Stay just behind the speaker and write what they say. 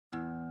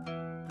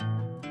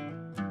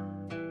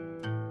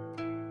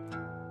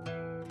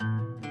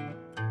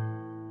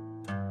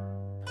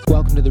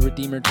welcome to the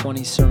Redeemer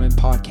 20 Sermon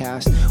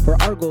Podcast, where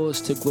our goal is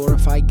to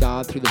glorify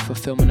God through the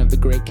fulfillment of the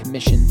Great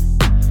Commission.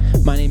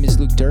 My name is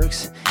Luke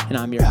Dirks, and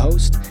I'm your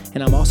host,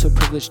 and I'm also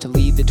privileged to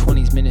lead the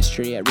 20s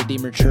ministry at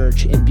Redeemer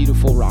Church in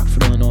beautiful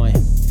Rockford, Illinois.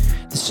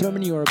 The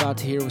sermon you are about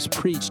to hear was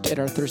preached at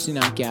our Thursday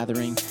night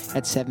gathering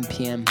at 7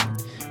 p.m.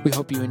 We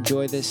hope you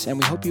enjoy this, and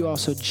we hope you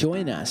also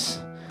join us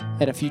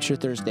at a future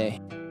Thursday.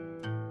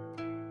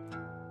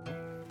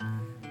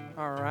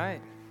 All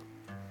right.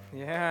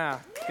 Yeah,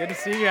 good to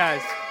see you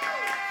guys.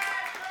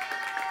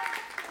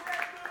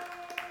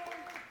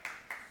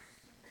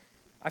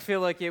 I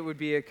feel like it would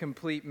be a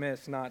complete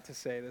miss not to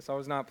say this. I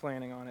was not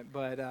planning on it,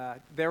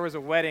 but there was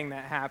a wedding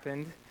that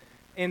happened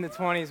in the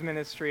 20s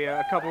ministry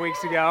a couple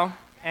weeks ago,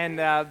 and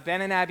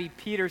Ben and Abby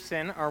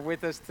Peterson are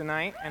with us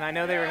tonight, and I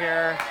know they were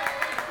here.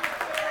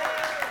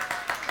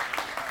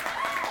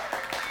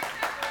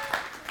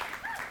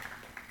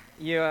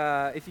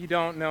 If you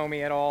don't know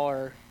me at all,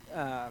 or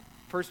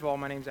first of all,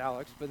 my name's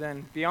Alex, but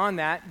then beyond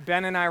that,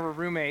 Ben and I were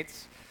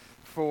roommates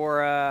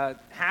for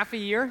half a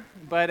year,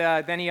 but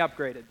then he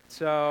upgraded.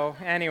 So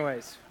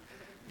anyways,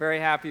 very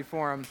happy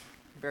for him.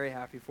 Very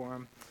happy for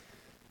him.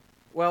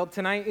 Well,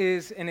 tonight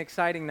is an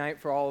exciting night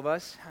for all of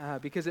us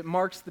because it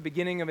marks the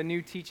beginning of a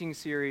new teaching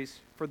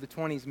series for the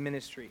 20s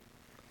ministry.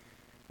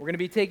 We're going to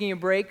be taking a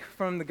break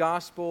from the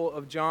Gospel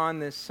of John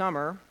this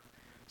summer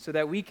so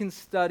that we can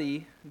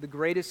study the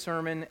greatest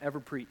sermon ever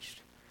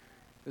preached,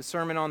 the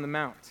Sermon on the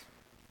Mount.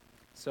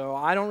 So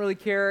I don't really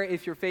care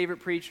if your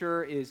favorite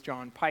preacher is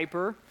John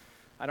Piper.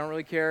 I don't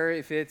really care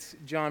if it's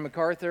John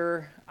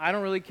MacArthur. I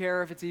don't really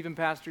care if it's even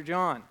Pastor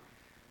John.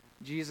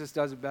 Jesus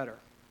does it better.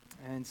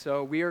 And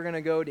so we are going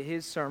to go to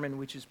his sermon,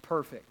 which is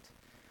perfect.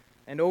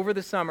 And over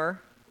the summer,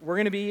 we're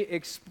going to be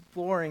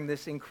exploring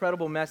this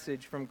incredible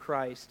message from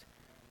Christ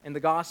in the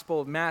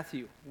Gospel of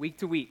Matthew, week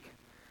to week.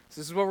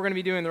 So this is what we're going to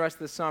be doing the rest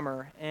of the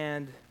summer.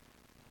 And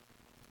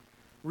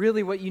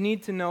really what you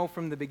need to know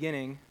from the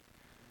beginning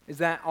is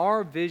that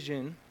our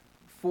vision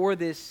for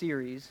this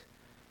series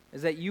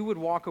is that you would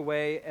walk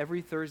away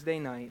every Thursday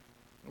night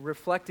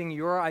reflecting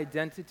your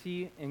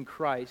identity in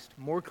Christ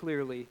more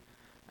clearly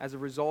as a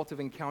result of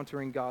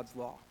encountering God's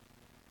law.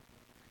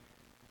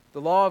 The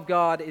law of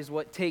God is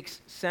what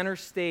takes center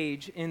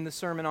stage in the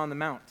Sermon on the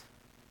Mount.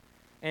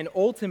 And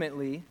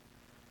ultimately,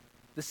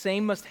 the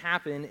same must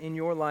happen in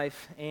your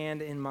life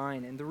and in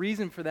mine. And the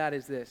reason for that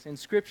is this. In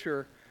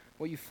Scripture,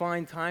 what you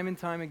find time and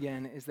time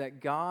again is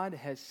that God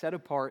has set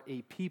apart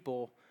a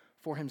people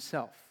for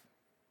himself.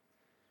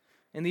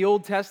 In the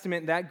Old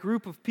Testament, that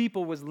group of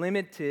people was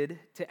limited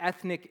to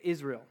ethnic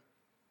Israel.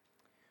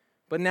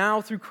 But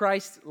now, through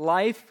Christ's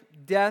life,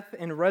 death,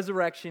 and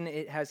resurrection,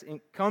 it has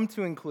come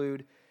to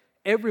include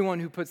everyone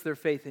who puts their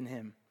faith in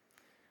him.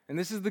 And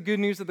this is the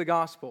good news of the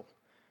gospel,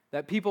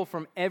 that people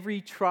from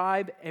every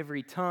tribe,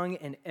 every tongue,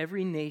 and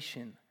every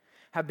nation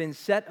have been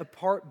set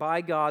apart by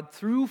God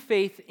through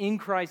faith in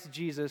Christ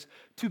Jesus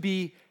to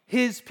be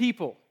his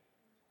people.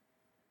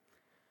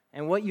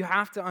 And what you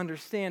have to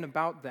understand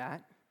about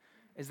that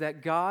is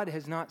that God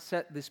has not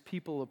set this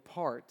people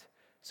apart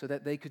so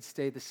that they could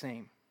stay the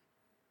same.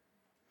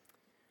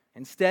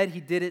 Instead, he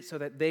did it so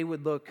that they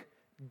would look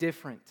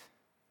different.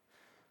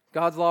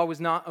 God's law was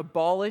not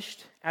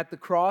abolished at the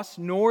cross,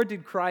 nor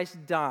did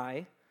Christ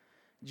die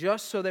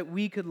just so that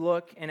we could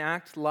look and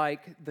act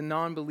like the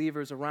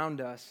non-believers around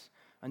us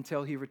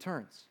until he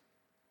returns.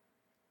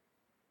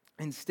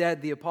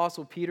 Instead, the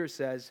Apostle Peter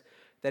says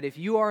that if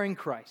you are in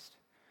Christ,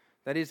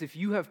 that is, if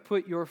you have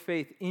put your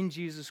faith in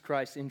Jesus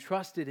Christ,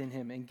 entrusted in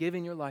him, and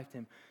given your life to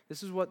him,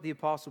 this is what the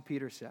Apostle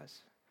Peter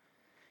says.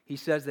 He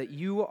says that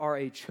you are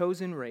a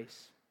chosen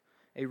race,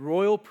 a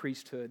royal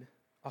priesthood,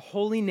 a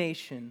holy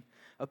nation,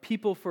 a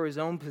people for his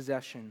own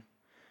possession,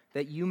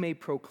 that you may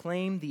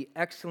proclaim the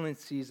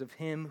excellencies of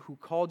him who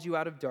called you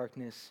out of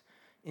darkness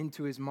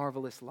into his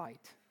marvelous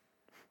light.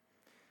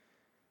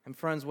 And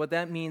friends, what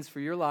that means for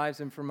your lives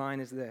and for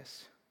mine is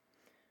this.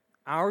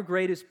 Our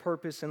greatest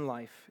purpose in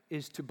life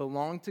is to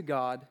belong to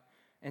God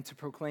and to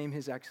proclaim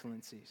his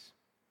excellencies.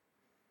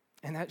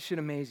 And that should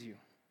amaze you.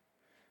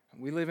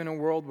 We live in a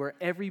world where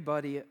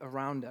everybody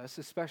around us,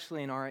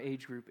 especially in our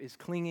age group, is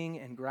clinging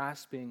and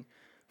grasping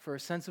for a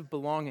sense of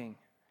belonging.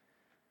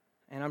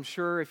 And I'm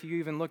sure if you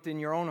even looked in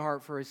your own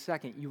heart for a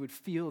second, you would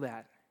feel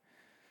that.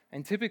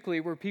 And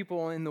typically where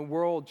people in the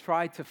world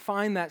try to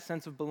find that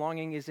sense of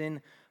belonging is in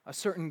a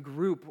certain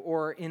group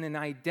or in an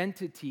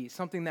identity,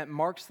 something that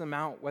marks them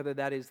out, whether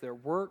that is their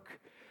work,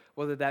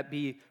 whether that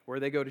be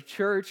where they go to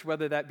church,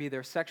 whether that be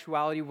their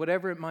sexuality,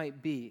 whatever it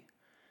might be.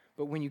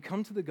 But when you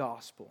come to the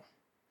gospel,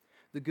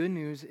 the good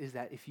news is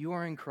that if you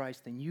are in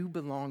Christ, then you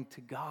belong to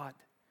God.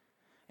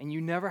 And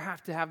you never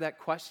have to have that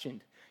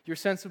questioned. Your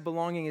sense of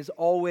belonging is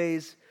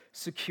always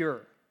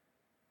secure.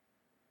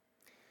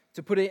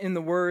 To put it in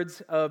the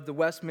words of the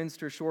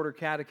Westminster Shorter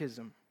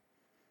Catechism,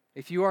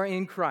 if you are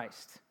in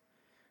Christ,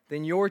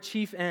 then your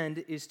chief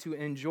end is to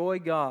enjoy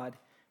God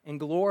and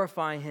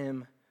glorify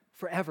him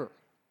forever.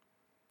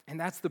 And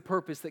that's the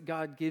purpose that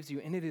God gives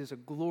you, and it is a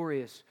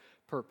glorious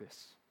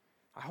purpose.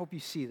 I hope you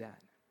see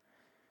that.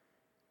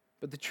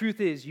 But the truth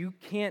is, you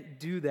can't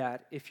do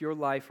that if your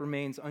life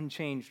remains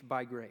unchanged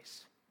by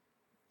grace.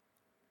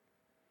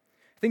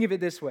 Think of it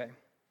this way.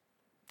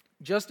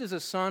 Just as a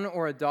son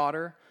or a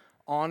daughter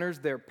honors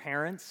their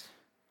parents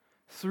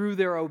through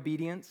their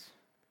obedience,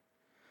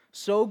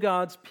 so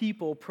God's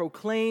people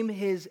proclaim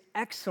His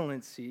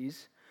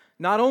excellencies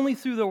not only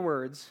through their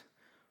words,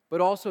 but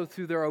also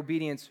through their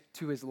obedience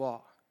to His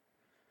law.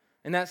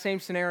 In that same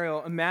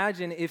scenario,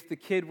 imagine if the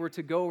kid were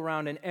to go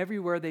around and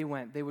everywhere they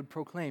went, they would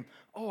proclaim,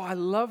 "Oh, I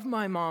love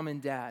my mom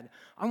and dad.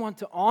 I want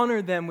to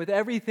honor them with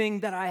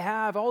everything that I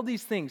have," all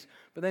these things.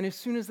 But then as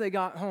soon as they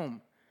got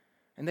home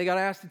and they got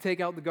asked to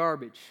take out the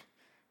garbage,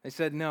 they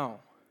said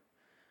no.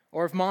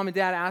 Or if mom and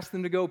dad asked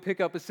them to go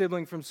pick up a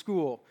sibling from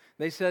school,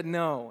 they said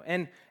no.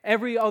 And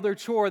every other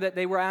chore that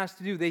they were asked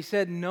to do, they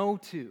said no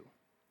to.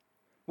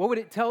 What would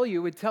it tell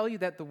you? It would tell you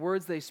that the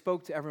words they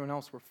spoke to everyone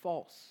else were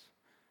false.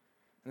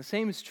 And the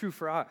same is true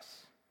for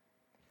us.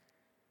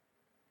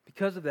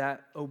 Because of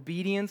that,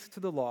 obedience to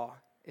the law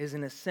is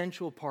an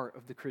essential part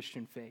of the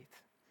Christian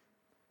faith.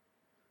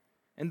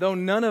 And though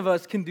none of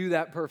us can do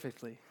that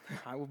perfectly,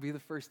 I will be the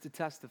first to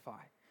testify.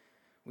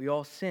 We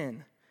all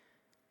sin.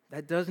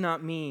 That does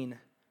not mean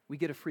we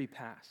get a free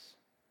pass.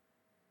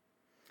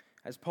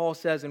 As Paul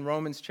says in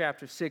Romans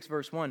chapter 6,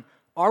 verse 1,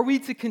 are we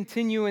to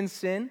continue in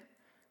sin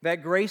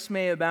that grace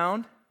may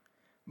abound?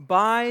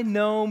 By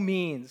no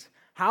means.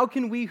 How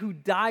can we who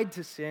died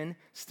to sin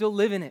still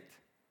live in it?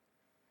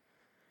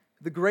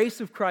 The grace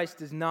of Christ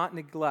does not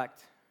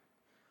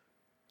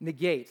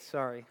negate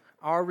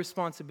our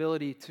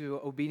responsibility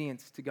to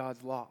obedience to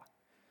God's law.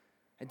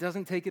 It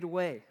doesn't take it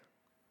away.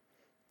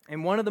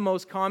 And one of the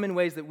most common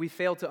ways that we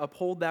fail to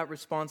uphold that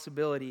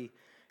responsibility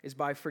is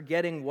by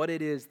forgetting what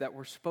it is that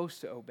we're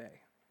supposed to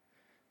obey.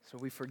 So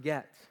we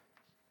forget.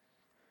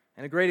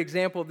 And a great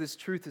example of this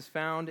truth is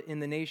found in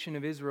the nation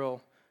of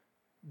Israel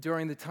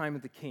during the time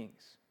of the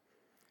kings.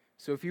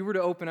 So if you were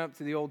to open up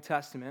to the Old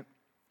Testament,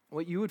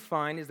 what you would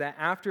find is that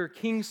after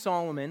King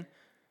Solomon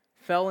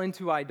fell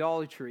into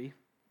idolatry,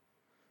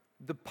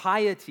 the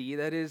piety,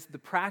 that is, the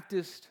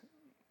practiced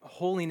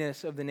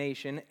holiness of the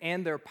nation,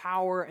 and their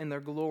power and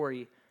their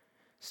glory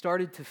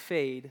started to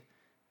fade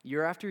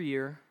year after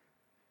year,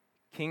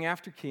 king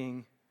after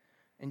king,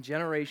 and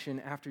generation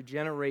after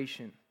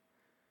generation,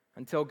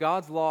 until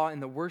God's law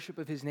and the worship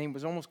of His name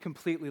was almost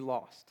completely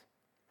lost.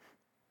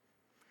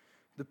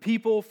 The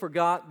people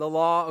forgot the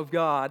law of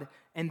God,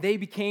 and they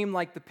became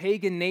like the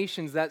pagan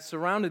nations that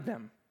surrounded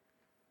them.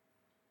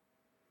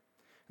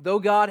 Though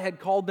God had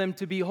called them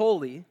to be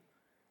holy,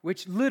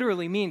 which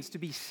literally means to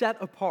be set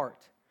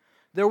apart,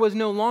 there was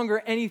no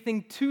longer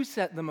anything to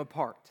set them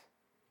apart.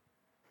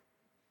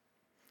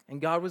 And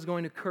God was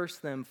going to curse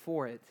them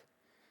for it.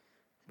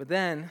 But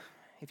then,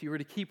 if you were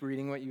to keep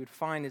reading, what you would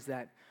find is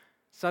that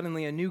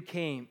suddenly a new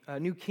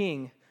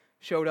king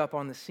showed up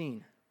on the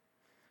scene,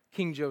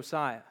 King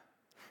Josiah.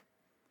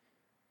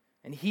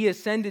 And he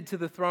ascended to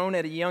the throne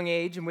at a young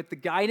age, and with the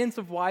guidance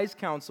of wise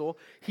counsel,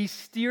 he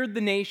steered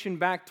the nation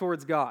back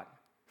towards God.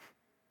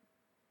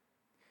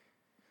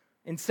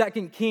 In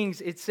 2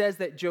 Kings, it says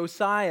that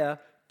Josiah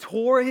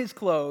tore his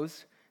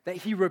clothes, that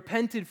he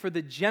repented for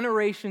the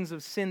generations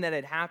of sin that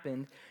had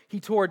happened. He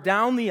tore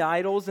down the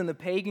idols and the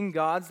pagan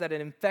gods that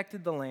had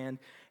infected the land,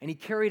 and he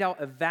carried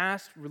out a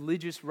vast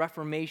religious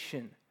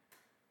reformation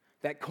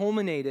that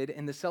culminated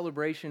in the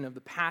celebration of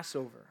the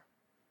Passover.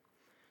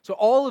 So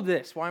all of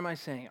this, why am I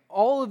saying it?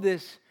 All of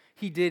this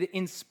he did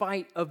in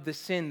spite of the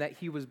sin that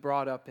he was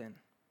brought up in.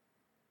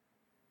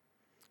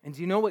 And do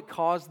you know what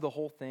caused the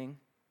whole thing?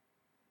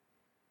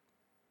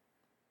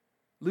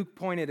 Luke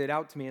pointed it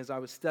out to me as I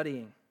was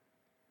studying.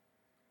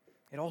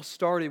 It all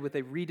started with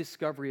a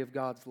rediscovery of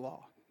God's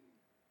law.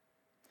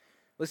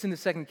 Listen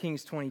to 2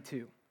 Kings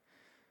 22.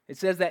 It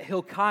says that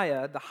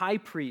Hilkiah, the high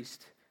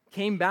priest,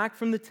 came back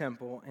from the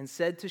temple and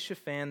said to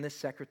Shaphan, the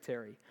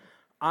secretary,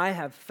 I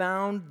have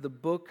found the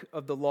book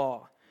of the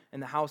law in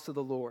the house of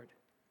the Lord.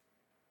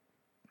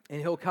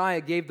 And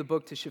Hilkiah gave the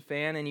book to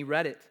Shaphan, and he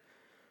read it.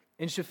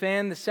 And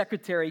Shaphan, the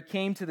secretary,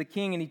 came to the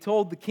king, and he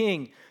told the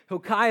king,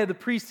 Hilkiah the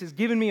priest has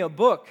given me a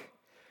book.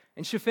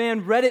 And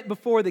Shaphan read it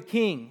before the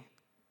king.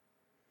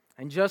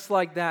 And just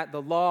like that,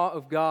 the law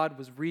of God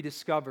was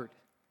rediscovered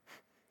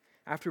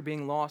after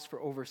being lost for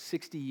over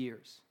 60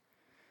 years.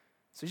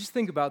 So just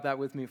think about that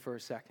with me for a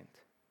second.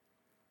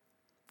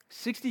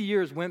 60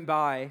 years went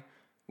by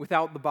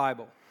without the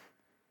Bible.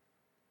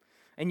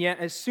 And yet,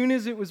 as soon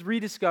as it was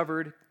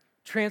rediscovered,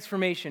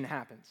 transformation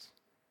happens.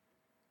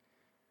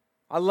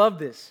 I love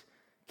this.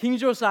 King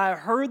Josiah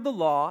heard the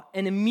law,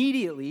 and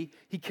immediately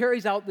he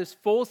carries out this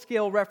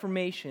full-scale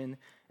reformation,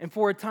 and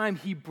for a time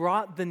he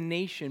brought the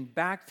nation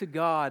back to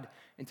God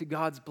and to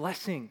God's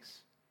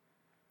blessings.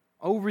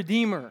 O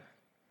Redeemer,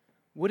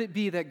 would it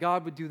be that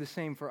God would do the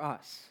same for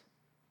us?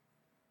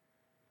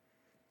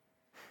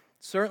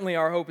 Certainly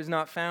our hope is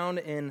not found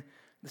in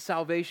the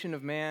salvation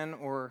of man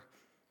or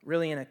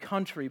really in a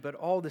country, but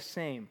all the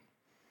same,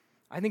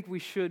 I think we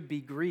should be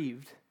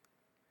grieved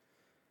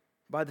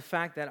by the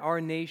fact that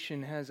our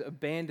nation has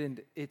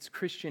abandoned its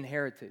Christian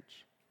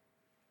heritage.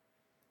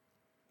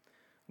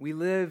 We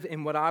live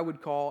in what I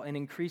would call an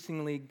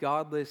increasingly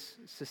godless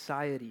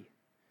society,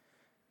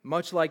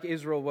 much like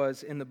Israel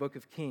was in the book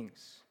of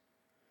Kings.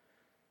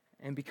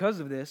 And because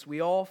of this, we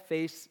all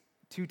face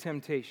two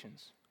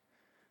temptations.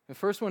 The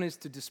first one is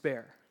to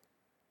despair,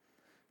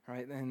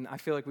 right? And I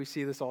feel like we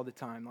see this all the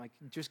time, like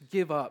just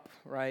give up,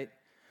 right?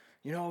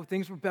 You know,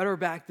 things were better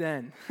back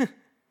then.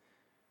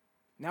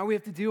 Now we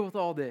have to deal with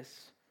all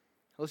this.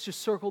 Let's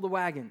just circle the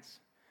wagons.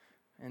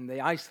 And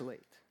they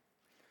isolate.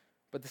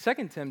 But the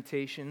second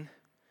temptation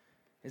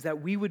is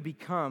that we would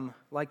become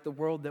like the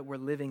world that we're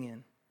living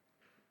in.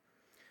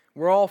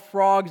 We're all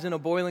frogs in a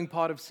boiling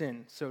pot of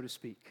sin, so to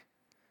speak.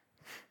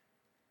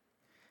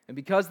 And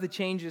because the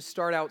changes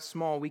start out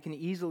small, we can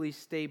easily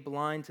stay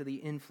blind to the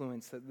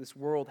influence that this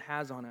world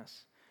has on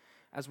us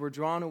as we're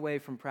drawn away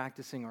from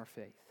practicing our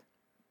faith.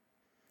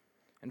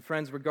 And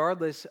friends,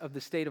 regardless of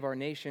the state of our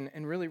nation,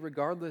 and really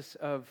regardless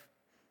of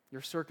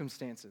your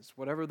circumstances,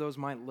 whatever those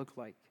might look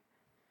like,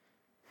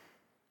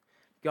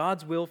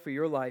 God's will for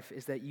your life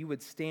is that you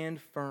would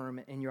stand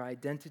firm in your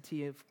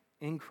identity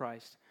in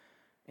Christ,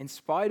 in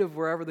spite of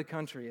wherever the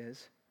country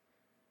is,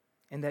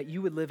 and that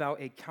you would live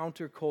out a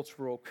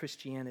countercultural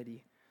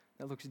Christianity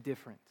that looks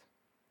different.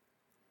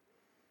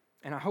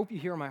 And I hope you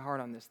hear my heart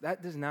on this.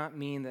 That does not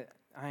mean that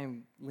I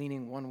am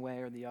leaning one way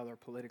or the other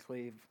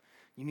politically.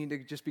 You need to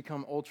just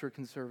become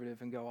ultra-conservative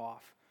and go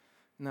off.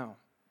 No.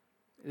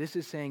 This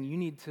is saying you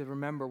need to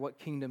remember what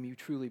kingdom you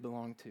truly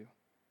belong to.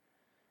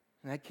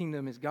 And that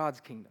kingdom is God's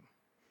kingdom.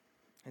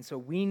 And so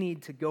we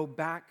need to go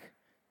back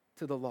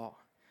to the law.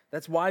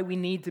 That's why we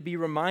need to be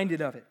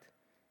reminded of it.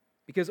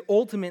 Because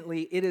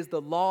ultimately, it is the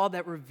law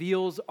that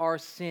reveals our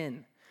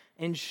sin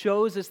and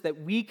shows us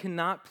that we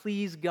cannot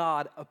please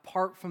God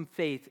apart from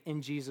faith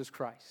in Jesus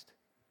Christ.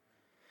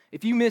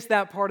 If you miss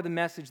that part of the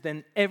message,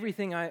 then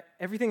everything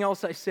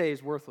else I say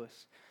is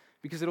worthless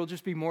because it'll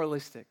just be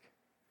moralistic.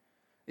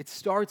 It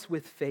starts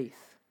with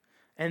faith.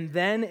 And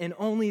then and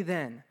only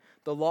then,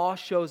 the law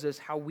shows us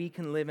how we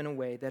can live in a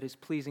way that is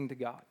pleasing to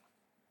God.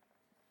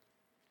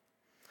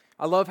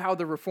 I love how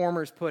the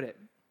Reformers put it.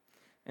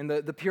 And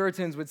the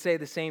Puritans would say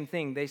the same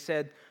thing. They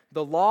said,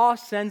 the law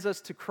sends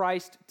us to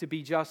Christ to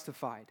be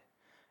justified,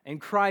 and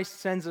Christ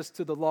sends us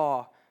to the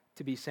law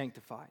to be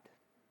sanctified.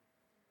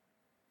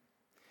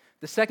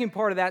 The second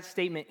part of that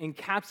statement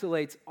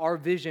encapsulates our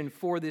vision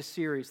for this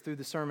series through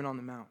the Sermon on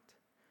the Mount.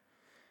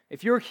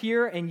 If you're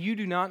here and you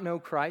do not know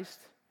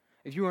Christ,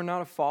 if you are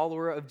not a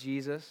follower of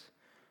Jesus,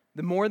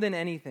 then more than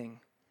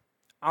anything,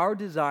 our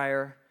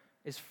desire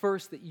is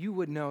first that you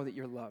would know that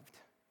you're loved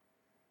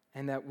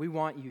and that we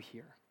want you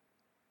here.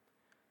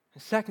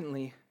 And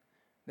secondly,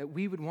 that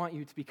we would want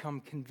you to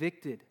become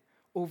convicted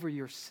over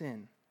your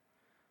sin.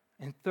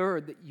 And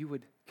third, that you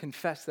would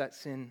confess that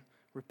sin,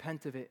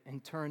 repent of it,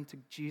 and turn to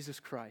Jesus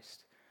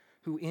Christ,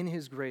 who in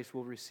His grace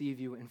will receive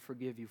you and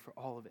forgive you for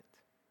all of it.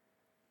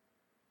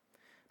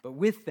 But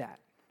with that,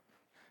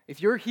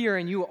 if you're here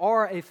and you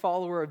are a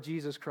follower of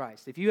Jesus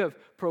Christ, if you have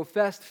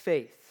professed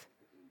faith,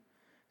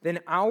 then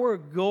our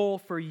goal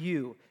for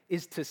you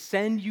is to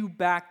send you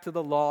back to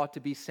the law to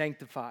be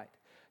sanctified,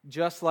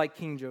 just like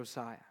King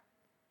Josiah.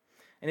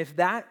 And if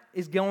that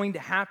is going to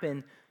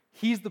happen,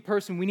 he's the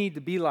person we need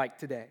to be like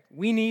today.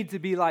 We need to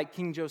be like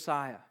King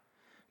Josiah.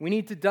 We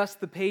need to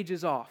dust the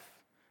pages off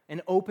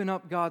and open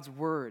up God's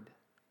word.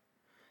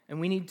 And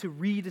we need to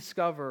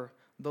rediscover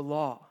the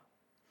law.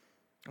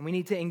 And we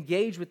need to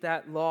engage with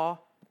that law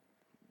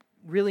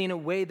really in a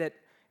way that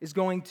is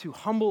going to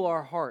humble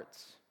our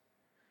hearts,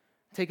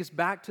 take us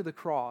back to the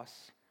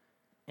cross,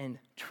 and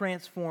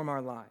transform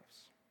our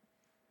lives.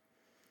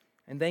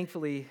 And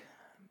thankfully,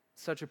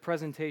 such a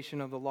presentation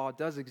of the law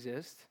does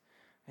exist,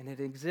 and it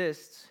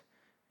exists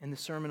in the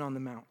Sermon on the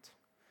Mount.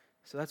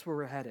 So that's where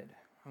we're headed.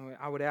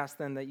 I would ask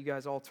then that you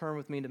guys all turn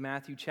with me to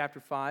Matthew chapter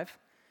 5,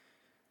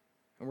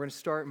 and we're going to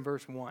start in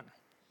verse 1.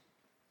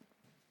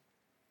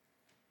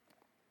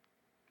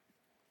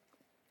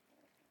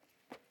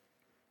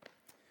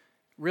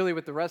 Really,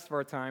 with the rest of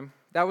our time,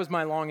 that was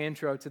my long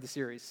intro to the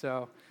series,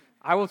 so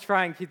I will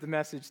try and keep the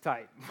message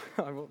tight.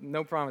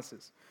 No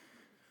promises.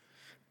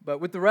 But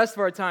with the rest of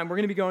our time, we're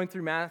going to be going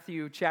through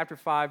Matthew chapter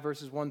 5,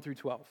 verses 1 through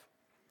 12.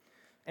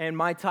 And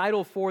my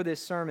title for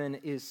this sermon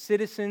is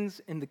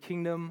Citizens in the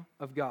Kingdom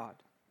of God.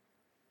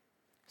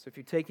 So if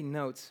you're taking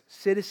notes,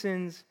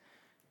 Citizens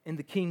in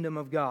the Kingdom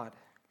of God.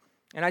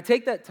 And I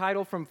take that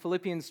title from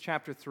Philippians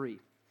chapter 3.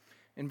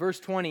 In verse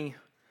 20,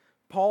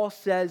 Paul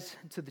says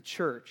to the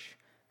church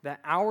that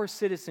our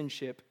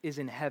citizenship is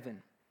in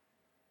heaven.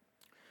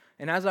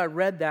 And as I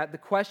read that, the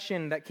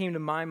question that came to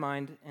my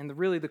mind, and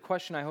really the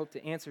question I hope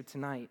to answer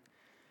tonight,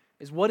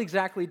 is what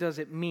exactly does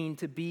it mean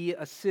to be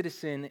a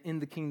citizen in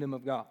the kingdom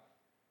of God?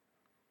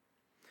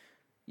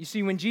 You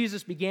see, when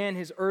Jesus began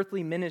his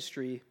earthly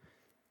ministry,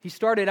 he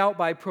started out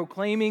by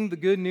proclaiming the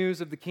good news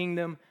of the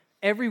kingdom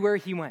everywhere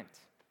he went.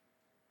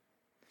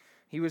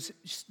 He was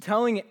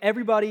telling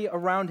everybody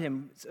around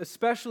him,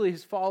 especially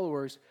his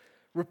followers,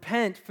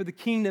 repent, for the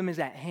kingdom is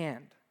at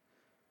hand.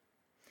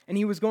 And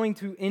he was going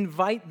to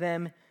invite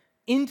them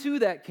into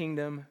that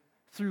kingdom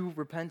through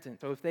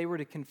repentance. So if they were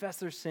to confess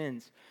their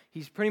sins,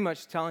 he's pretty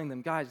much telling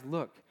them, guys,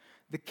 look,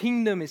 the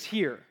kingdom is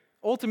here,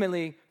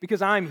 ultimately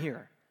because I'm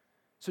here,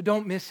 so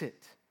don't miss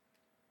it.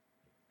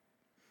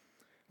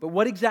 But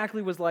what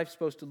exactly was life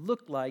supposed to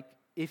look like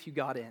if you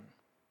got in?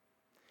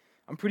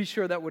 I'm pretty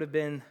sure that would have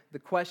been the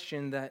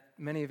question that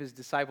many of his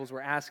disciples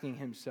were asking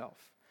himself.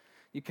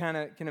 You kind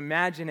of can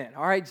imagine it.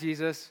 All right,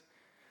 Jesus,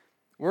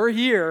 we're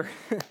here.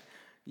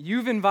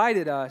 You've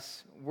invited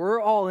us. We're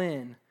all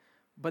in.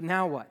 But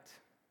now what?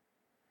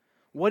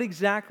 What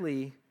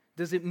exactly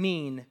does it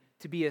mean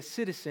to be a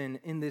citizen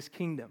in this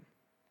kingdom?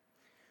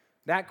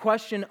 That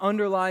question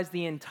underlies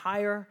the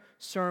entire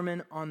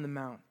Sermon on the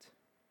Mount.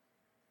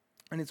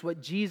 And it's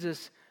what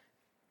Jesus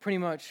pretty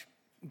much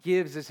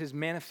gives as his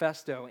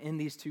manifesto in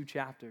these 2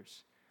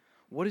 chapters.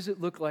 What does it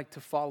look like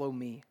to follow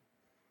me?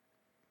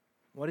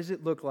 What does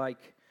it look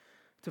like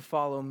to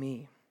follow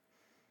me?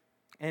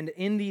 And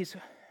in these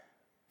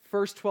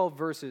first 12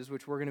 verses,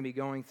 which we're going to be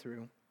going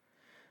through,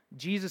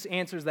 Jesus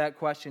answers that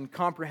question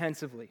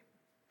comprehensively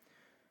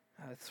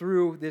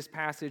through this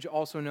passage,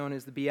 also known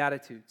as the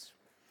Beatitudes.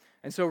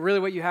 And so really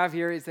what you have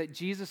here is that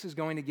Jesus is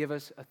going to give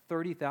us a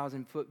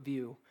 30,000-foot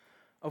view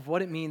of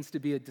what it means to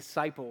be a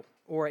disciple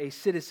or a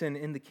citizen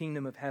in the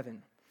kingdom of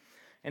heaven.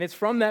 And it's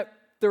from that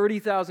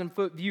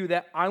 30,000-foot view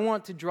that I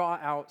want to draw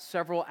out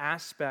several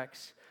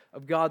aspects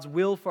of God's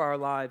will for our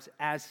lives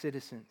as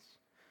citizens.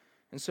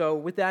 And so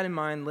with that in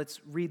mind, let's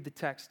read the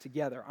text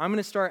together. I'm going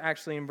to start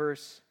actually in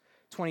verse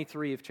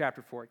 23 of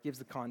chapter 4. It gives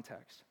the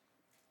context.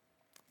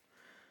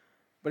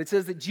 But it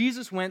says that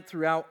Jesus went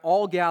throughout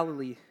all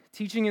Galilee,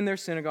 teaching in their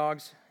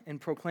synagogues and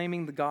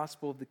proclaiming the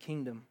gospel of the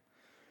kingdom,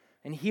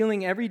 and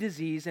healing every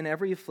disease and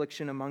every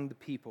affliction among the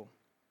people.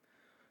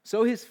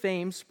 So his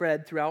fame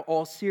spread throughout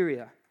all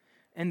Syria,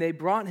 and they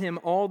brought him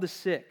all the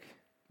sick,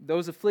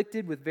 those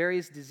afflicted with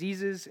various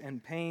diseases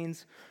and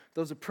pains,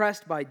 those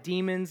oppressed by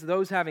demons,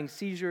 those having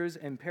seizures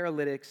and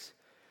paralytics,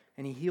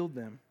 and he healed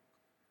them.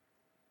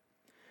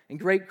 And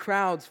great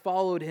crowds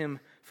followed him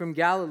from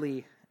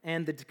Galilee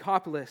and the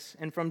Decapolis,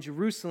 and from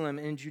Jerusalem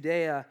and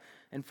Judea,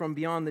 and from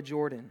beyond the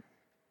Jordan.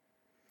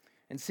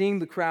 And seeing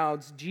the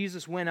crowds,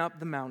 Jesus went up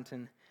the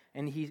mountain,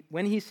 and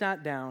when he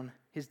sat down,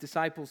 his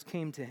disciples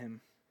came to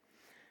him.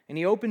 And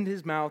he opened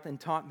his mouth and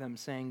taught them,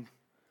 saying,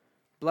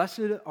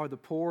 "Blessed are the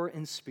poor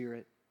in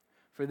spirit,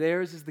 for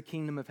theirs is the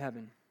kingdom of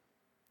heaven.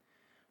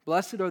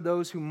 Blessed are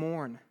those who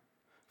mourn,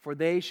 for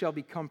they shall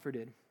be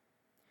comforted.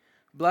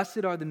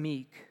 Blessed are the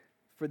meek,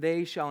 for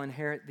they shall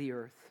inherit the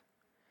earth.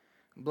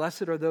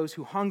 Blessed are those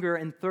who hunger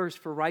and thirst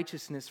for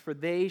righteousness, for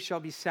they shall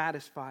be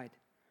satisfied.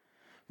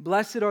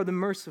 Blessed are the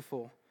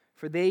merciful,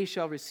 for they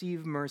shall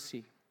receive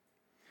mercy.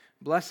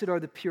 Blessed are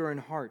the pure in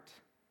heart,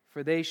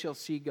 for they shall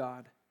see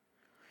God.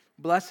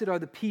 Blessed are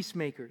the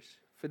peacemakers,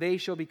 for they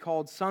shall be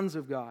called sons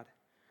of God.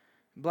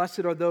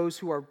 Blessed are those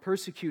who are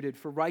persecuted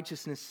for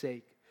righteousness'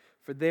 sake,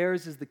 for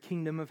theirs is the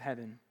kingdom of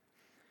heaven.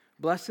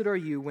 Blessed are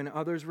you when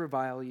others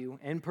revile you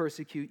and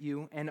persecute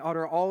you and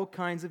utter all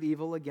kinds of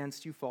evil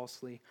against you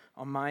falsely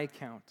on my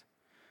account.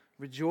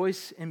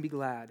 Rejoice and be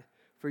glad,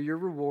 for your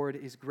reward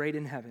is great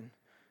in heaven,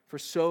 for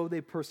so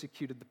they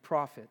persecuted the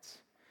prophets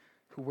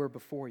who were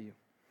before you."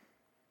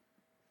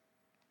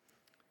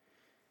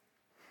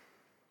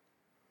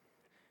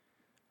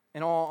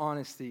 In all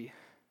honesty,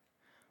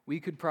 we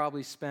could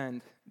probably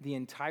spend the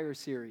entire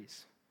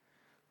series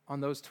on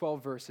those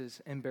 12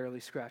 verses and barely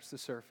scratch the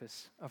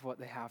surface of what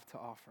they have to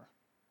offer.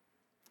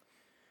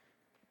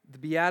 The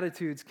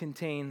Beatitudes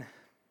contain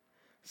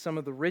some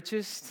of the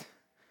richest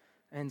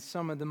and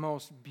some of the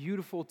most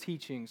beautiful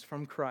teachings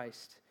from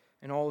Christ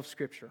in all of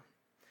Scripture.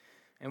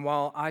 And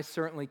while I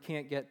certainly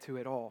can't get to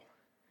it all,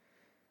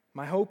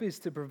 my hope is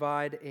to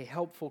provide a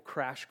helpful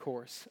crash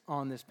course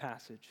on this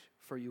passage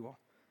for you all.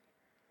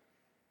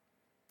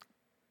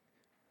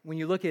 When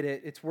you look at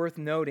it, it's worth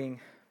noting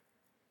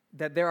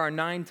that there are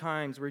 9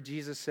 times where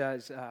Jesus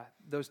says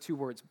those 2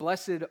 words,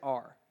 blessed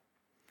are.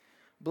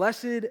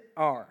 Blessed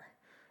are.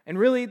 And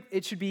really,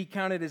 it should be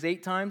counted as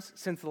 8 times,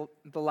 since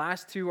the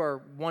last 2 are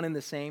one and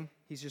the same.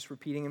 He's just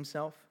repeating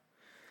himself.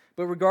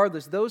 But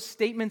regardless, those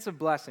statements of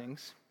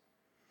blessings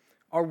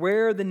are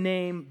where the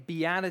name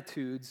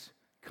Beatitudes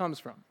comes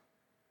from.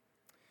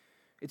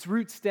 Its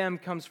root stem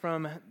comes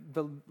from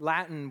the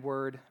Latin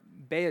word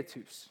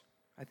beatus,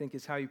 I think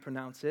is how you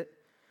pronounce it.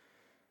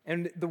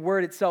 And the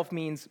word itself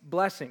means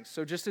blessings.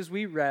 So just as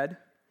we read,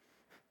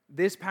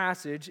 this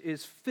passage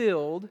is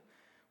filled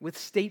with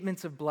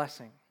statements of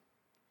blessing.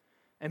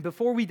 And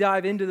before we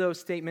dive into those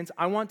statements,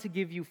 I want to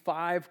give you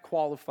 5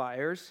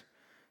 qualifiers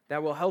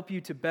that will help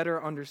you to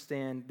better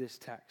understand this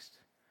text.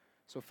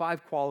 So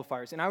 5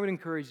 qualifiers. And I would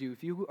encourage you,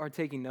 if you are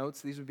taking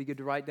notes, these would be good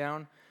to write down.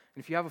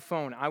 And if you have a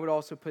phone, I would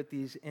also put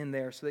these in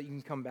there so that you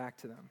can come back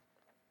to them.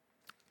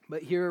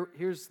 But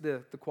here's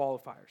the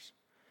qualifiers.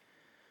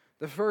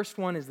 The first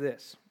one is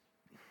this.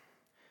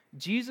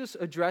 Jesus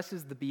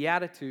addresses the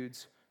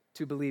Beatitudes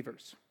to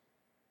believers.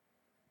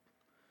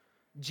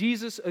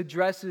 Jesus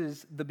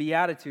addresses the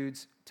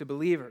Beatitudes to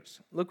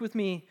believers. Look with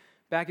me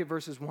back at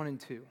verses 1 and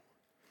 2.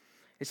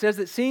 It says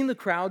that seeing the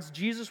crowds,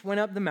 Jesus went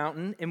up the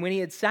mountain, and when he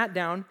had sat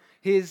down,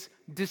 his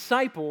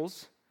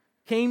disciples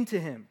came to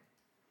him.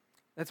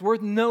 That's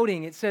worth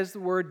noting. It says the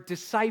word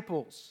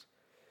disciples,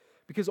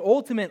 because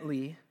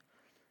ultimately,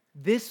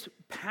 this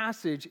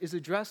passage is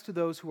addressed to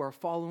those who are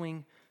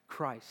following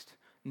Christ,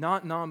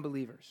 not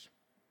non-believers.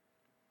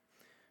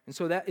 And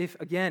so that if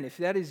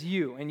that is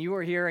you, and you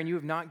are here and you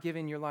have not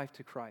given your life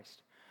to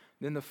Christ,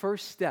 then the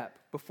first step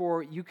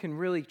before you can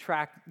really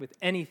track with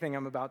anything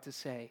I'm about to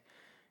say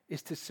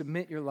is to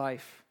submit your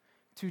life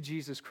to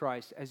Jesus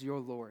Christ as your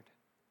Lord.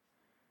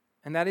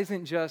 And that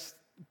isn't just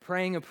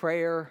praying a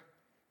prayer.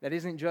 That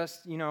isn't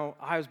just,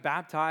 I was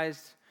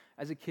baptized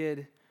as a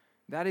kid.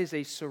 That is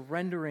a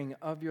surrendering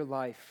of your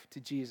life to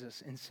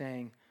Jesus and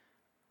saying,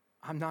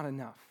 I'm not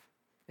enough.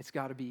 It's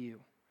got to be you.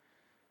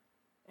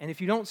 And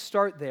if you don't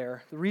start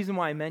there, the reason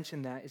why I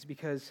mention that is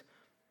because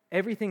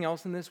everything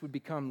else in this would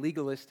become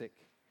legalistic.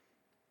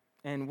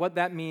 And what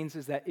that means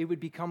is that it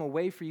would become a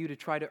way for you to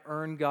try to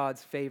earn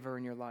God's favor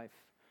in your life.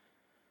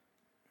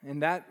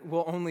 And that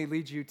will only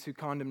lead you to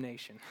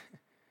condemnation.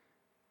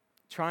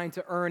 Trying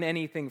to earn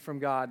anything from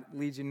God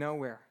leads you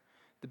nowhere.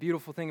 The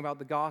beautiful thing about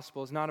the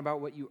gospel is not about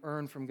what you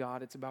earn from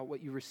God, it's about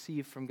what you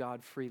receive from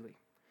God freely.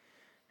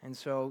 And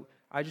so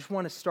I just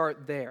want to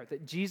start there,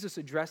 that Jesus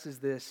addresses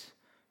this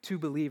to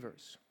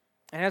believers.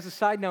 And as a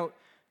side note,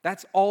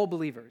 that's all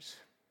believers.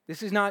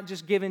 This is not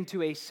just given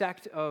to a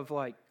sect of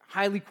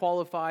highly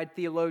qualified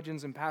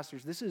theologians and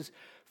pastors. This is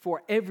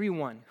for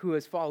everyone who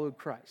has followed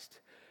Christ.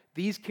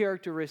 These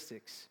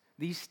characteristics,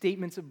 these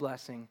statements of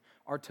blessing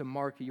are to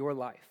mark your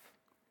life.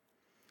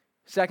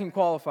 Second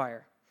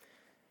qualifier,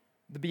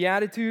 the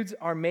Beatitudes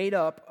are made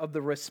up of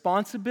the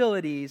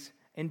responsibilities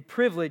and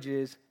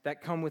privileges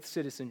that come with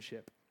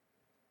citizenship.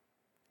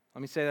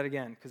 Let me say that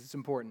again because it's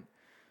important.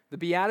 The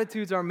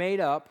Beatitudes are made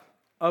up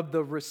of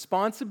the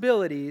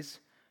responsibilities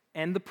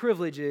and the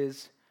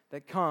privileges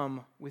that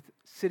come with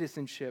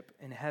citizenship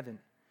in heaven.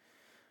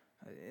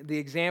 The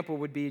example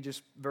would be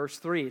just verse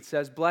 3. It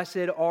says,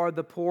 "Blessed are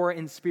the poor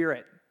in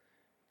spirit."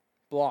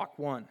 Block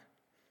 1.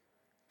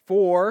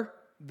 "For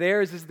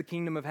theirs is the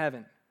kingdom of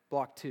heaven."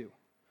 Block 2.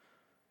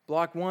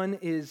 Block 1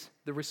 is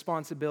the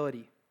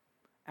responsibility.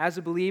 As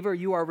a believer,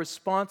 you are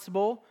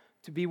responsible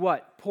to be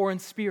what? Poor in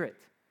spirit.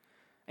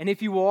 And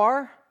if you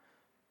are,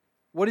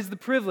 what is the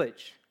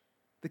privilege?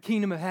 The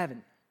kingdom of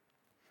heaven.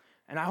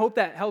 And I hope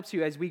that helps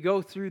you as we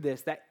go through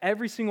this, that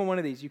every single one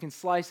of these, you can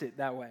slice it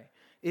that way.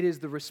 It is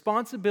the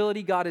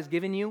responsibility God has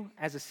given you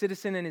as a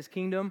citizen in his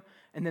kingdom,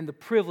 and then the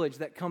privilege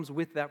that comes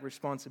with that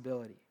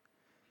responsibility.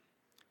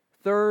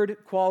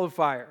 Third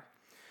qualifier.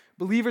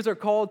 Believers are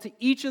called to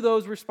each of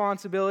those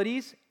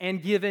responsibilities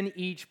and given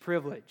each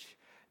privilege.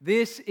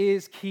 This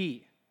is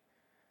key.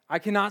 I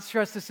cannot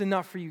stress this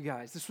enough for you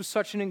guys. This was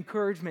such an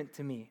encouragement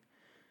to me.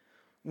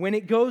 When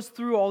it goes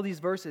through all these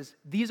verses,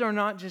 these are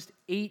not just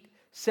 8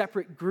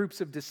 separate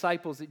groups of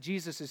disciples that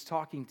Jesus is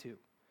talking to.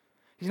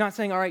 He's not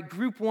saying, all right,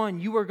 group 1,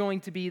 you are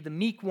going to be the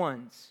meek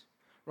ones,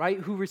 right,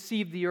 who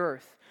receive the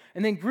earth.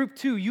 And then group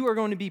 2, you are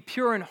going to be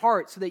pure in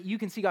heart so that you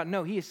can see God.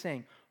 No, he is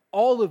saying,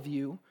 all of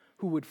you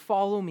who would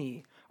follow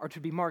me are to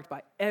be marked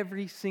by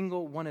every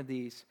single one of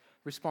these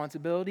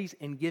responsibilities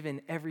and given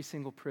every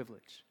single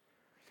privilege.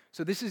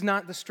 So this is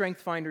not the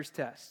Strength Finders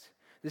test.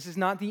 This is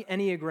not the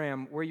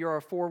Enneagram where you're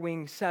a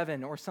 4-wing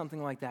 7 or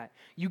something like that.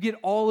 You get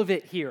all of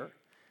it here.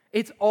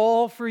 It's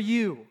all for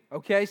you,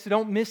 okay? So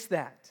don't miss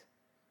that.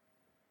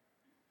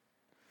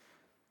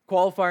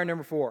 Qualifier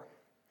number 4.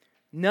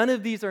 None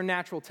of these are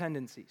natural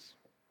tendencies.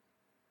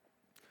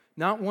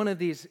 Not one of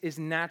these is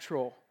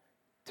natural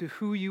to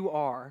who you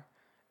are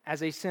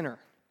as a sinner,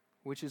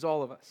 which is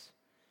all of us.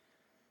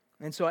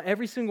 And so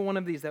every single one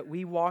of these that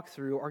we walk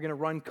through are going to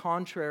run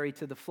contrary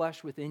to the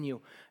flesh within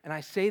you. And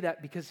I say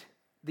that because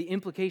the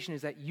implication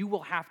is that you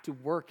will have to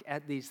work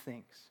at these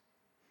things.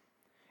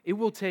 It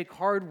will take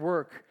hard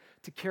work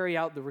to carry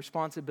out the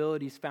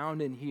responsibilities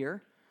found in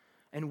here.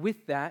 And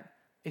with that,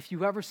 if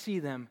you ever see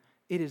them,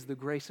 it is the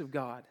grace of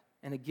God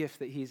and a gift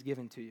that he's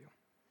given to you.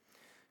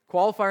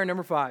 Qualifier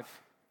number 5.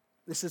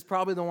 This is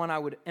probably the one I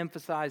would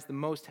emphasize the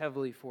most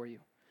heavily for you.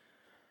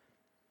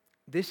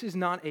 This is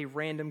not a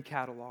random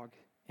catalog.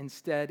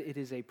 Instead, it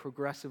is a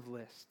progressive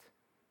list.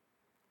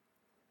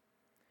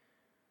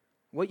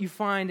 What you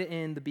find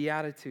in the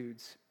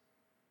Beatitudes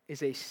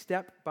is a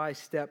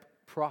step-by-step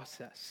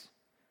process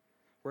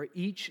where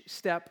each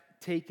step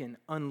taken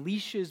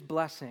unleashes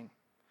blessing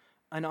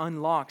and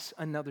unlocks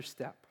another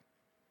step.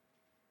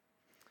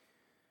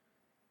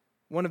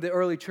 One of the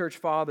early church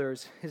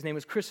fathers, his name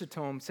was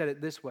Chrysostom, said it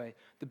this way: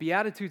 the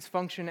Beatitudes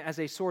function as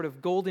a sort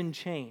of golden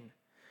chain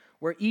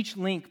where each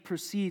link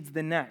precedes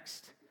the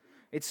next.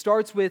 It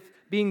starts with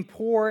being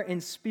poor in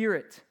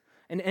spirit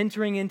and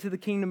entering into the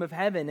kingdom of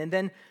heaven, and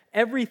then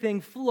everything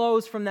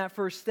flows from that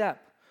first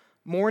step.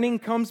 Mourning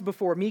comes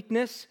before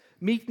meekness.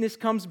 Meekness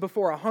comes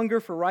before a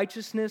hunger for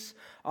righteousness.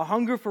 A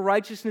hunger for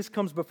righteousness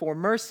comes before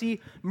mercy.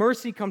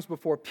 Mercy comes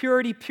before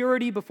purity.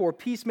 Purity before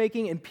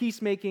peacemaking. And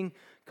peacemaking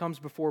comes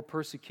before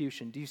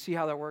persecution. Do you see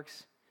how that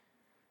works?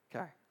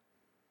 Okay.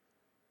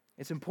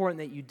 It's important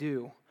that you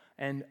do.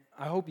 And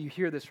I hope you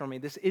hear this from me.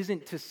 This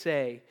isn't to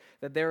say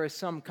that there is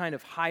some kind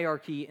of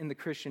hierarchy in the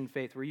Christian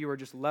faith where you are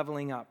just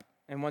leveling up,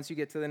 and once you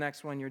get to the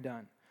next one, you're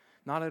done.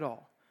 Not at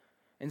all.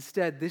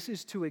 Instead, this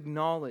is to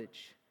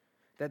acknowledge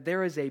that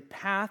there is a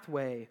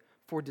pathway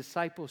for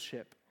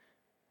discipleship,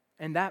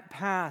 and that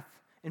path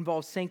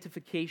involves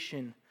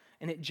sanctification,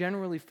 and it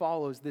generally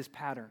follows this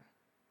pattern.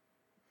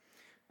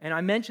 And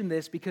I mention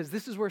this because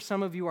this is where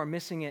some of you are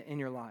missing it in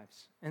your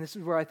lives, and this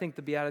is where I think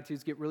the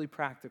Beatitudes get really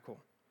practical.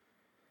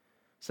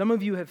 Some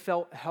of you have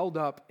felt held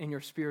up in your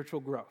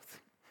spiritual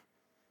growth.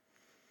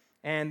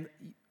 And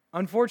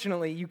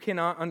unfortunately, you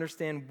cannot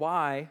understand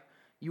why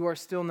you are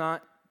still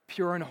not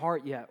pure in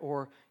heart yet,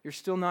 or you're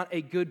still not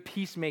a good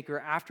peacemaker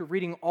after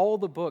reading all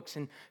the books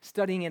and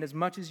studying it as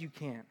much as you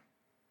can.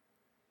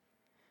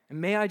 And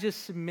may I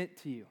just submit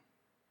to you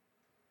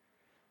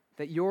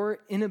that your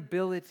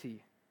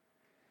inability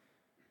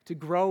to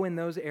grow in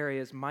those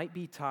areas might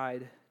be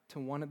tied to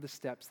one of the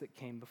steps that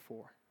came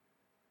before.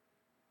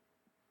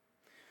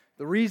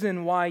 The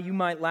reason why you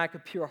might lack a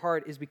pure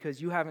heart is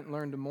because you haven't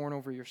learned to mourn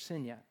over your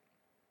sin yet.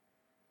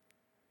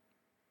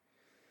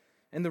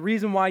 And the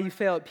reason why you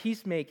fail at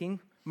peacemaking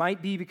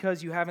might be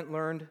because you haven't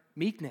learned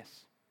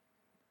meekness.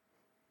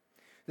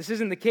 This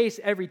isn't the case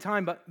every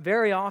time, but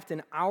very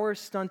often our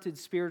stunted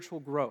spiritual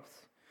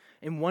growth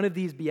in one of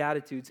these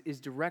Beatitudes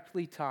is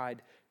directly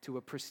tied to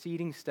a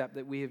preceding step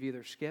that we have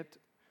either skipped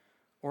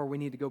or we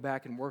need to go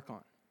back and work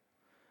on.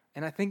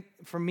 And I think,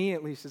 for me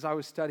at least, as I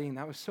was studying,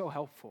 that was so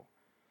helpful.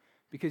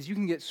 Because you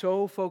can get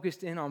so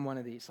focused in on one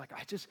of these. Like,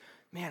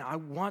 I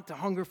want to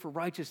hunger for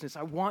righteousness.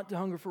 I want to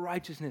hunger for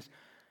righteousness.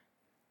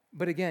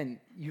 But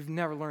again, you've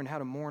never learned how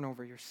to mourn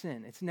over your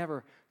sin. It's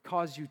never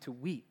caused you to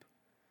weep.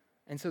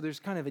 And so there's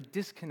kind of a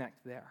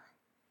disconnect there.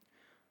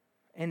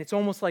 And it's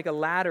almost like a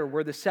ladder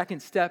where the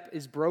second step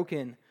is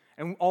broken,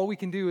 and all we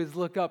can do is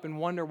look up and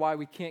wonder why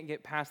we can't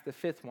get past the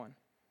fifth one,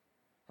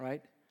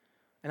 right?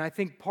 And I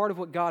think part of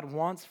what God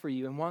wants for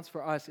you and wants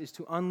for us is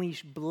to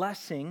unleash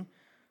blessing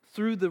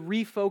through the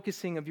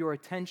refocusing of your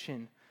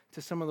attention to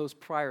some of those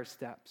prior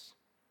steps.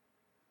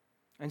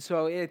 And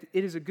so it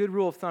is a good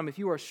rule of thumb. If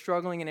you are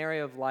struggling in an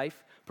area of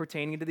life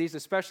pertaining to these,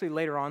 especially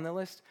later on the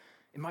list,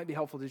 it might be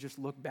helpful to just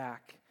look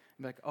back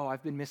and be like, oh,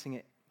 I've been missing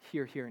it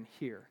here, here, and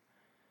here.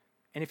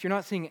 And if you're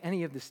not seeing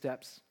any of the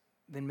steps,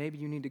 then maybe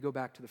you need to go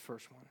back to the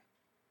first one.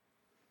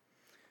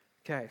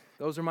 Okay,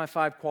 those are my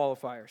 5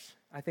 qualifiers.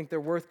 I think they're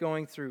worth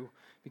going through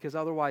because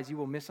otherwise you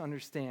will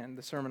misunderstand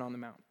the Sermon on the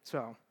Mount.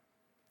 So,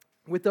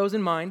 with those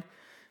in mind,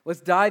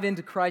 let's dive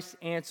into Christ's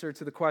answer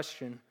to the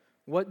question,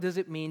 what does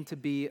it mean to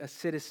be a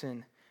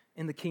citizen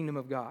in the kingdom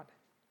of God?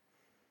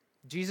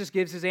 Jesus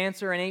gives his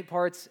answer in 8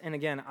 parts, and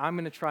again, I'm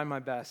going to try my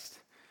best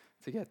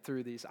to get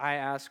through these. I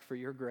ask for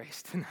your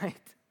grace tonight.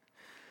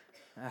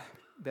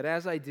 But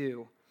as I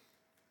do,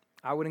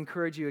 I would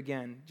encourage you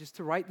again just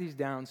to write these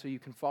down so you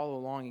can follow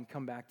along and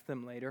come back to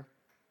them later.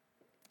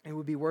 It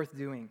would be worth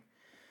doing.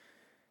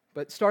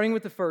 But starting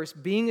with the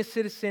first, being a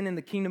citizen in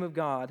the kingdom of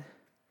God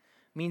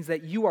means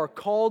that you are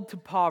called to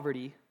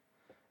poverty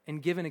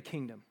and given a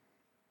kingdom.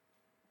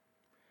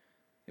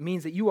 It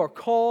means that you are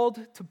called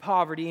to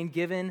poverty and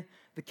given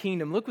the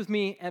kingdom. Look with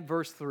me at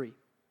verse 3.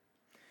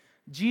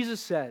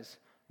 Jesus says,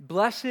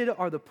 "Blessed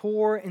are the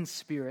poor in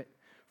spirit,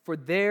 for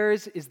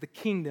theirs is the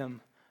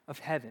kingdom of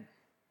heaven."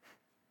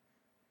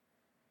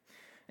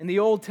 In the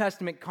Old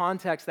Testament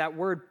context, that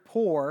word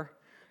poor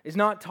is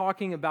not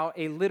talking about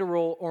a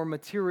literal or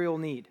material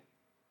need,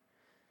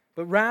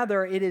 but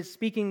rather it is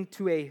speaking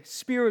to a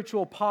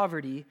spiritual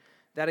poverty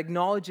that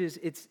acknowledges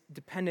its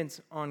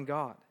dependence on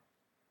God.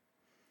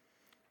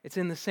 It's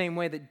in the same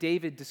way that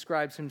David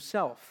describes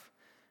himself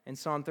in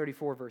Psalm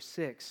 34, verse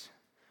 6.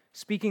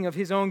 Speaking of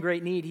his own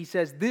great need, he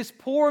says, "This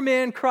poor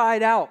man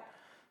cried out,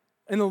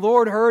 and the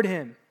Lord heard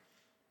him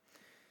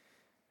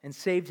and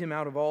saved him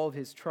out of all of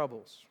his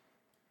troubles."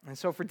 And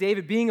so for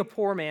David, being a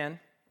poor man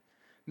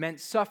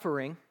meant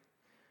suffering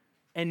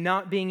and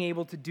not being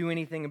able to do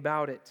anything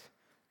about it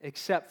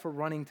except for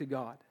running to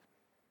God.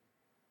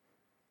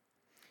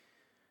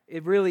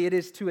 It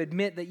is to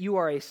admit that you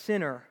are a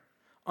sinner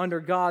under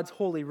God's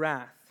holy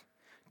wrath,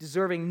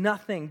 deserving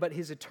nothing but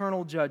his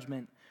eternal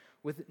judgment,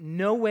 with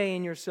no way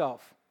in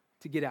yourself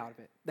to get out of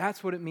it.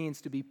 That's what it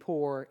means to be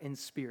poor in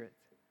spirit.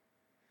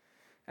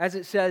 As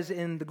it says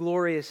in the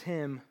glorious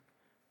hymn,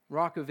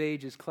 "Rock of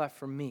Ages, cleft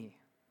for me.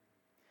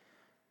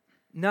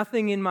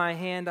 Nothing in my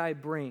hand I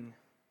bring,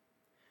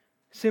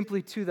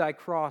 simply to thy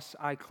cross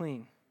I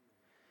cling.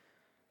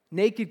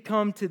 Naked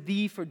come to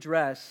thee for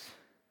dress,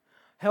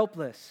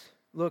 helpless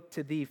look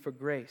to thee for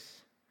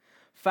grace.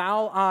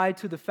 Foul I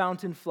to the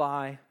fountain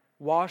fly,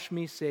 wash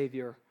me,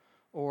 Savior,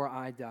 or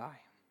I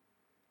die."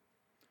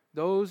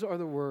 Those are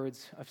the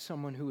words of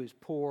someone who is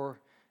poor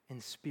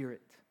in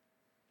spirit.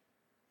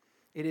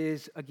 It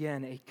is,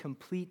 again, a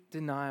complete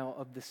denial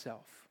of the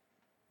self.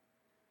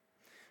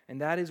 And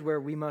that is where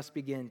we must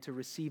begin to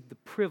receive the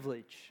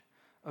privilege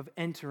of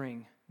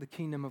entering the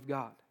kingdom of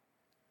God.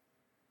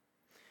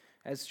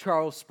 As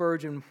Charles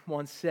Spurgeon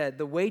once said,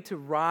 the way to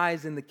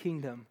rise in the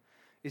kingdom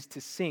is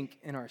to sink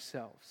in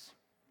ourselves.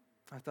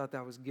 I thought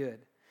that was good.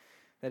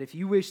 That if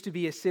you wish to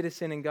be a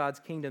citizen in God's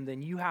kingdom,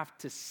 then you have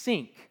to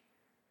sink,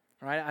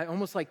 right?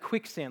 Almost like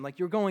quicksand, like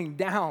you're going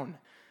down.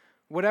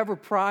 Whatever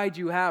pride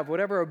you have,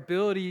 whatever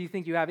ability you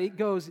think you have, it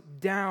goes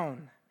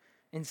down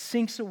and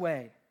sinks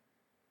away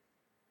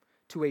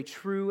to a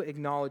true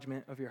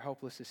acknowledgement of your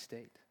helpless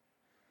estate.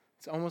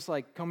 It's almost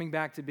like coming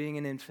back to being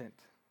an infant.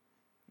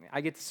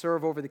 I get to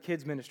serve over the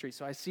kids' ministry,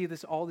 so I see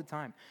this all the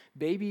time.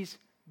 Babies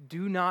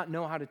do not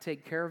know how to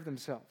take care of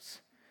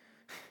themselves.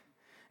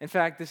 In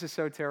fact, this is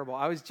so terrible.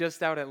 I was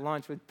just out at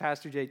lunch with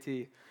Pastor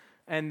JT,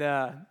 and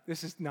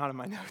this is not in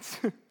my notes.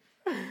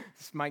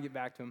 This might get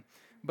back to him.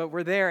 But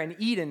we're there, and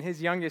Eden,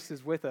 his youngest,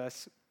 is with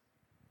us.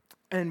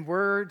 And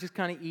we're just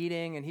kind of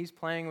eating, and he's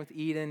playing with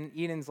Eden.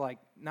 Eden's like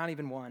not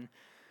even one.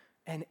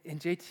 And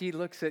JT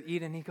looks at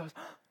Eden, and he goes,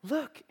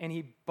 look, and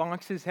he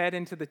bonks his head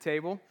into the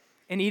table.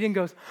 And Eden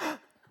goes,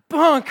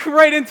 bonk,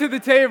 right into the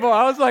table.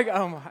 I was like,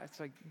 oh my, it's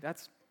like,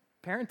 that's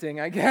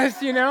parenting, I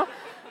guess, you know?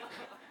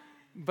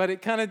 But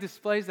it kind of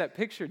displays that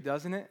picture,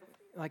 doesn't it?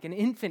 Like an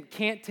infant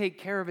can't take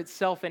care of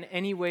itself in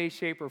any way,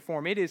 shape, or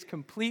form. It is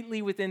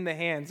completely within the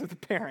hands of the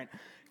parent.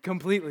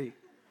 Completely,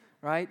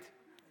 right?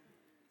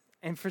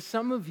 And for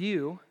some of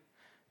you,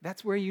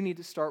 that's where you need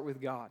to start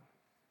with God.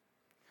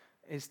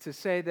 Is to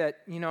say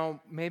that,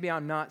 maybe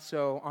I'm not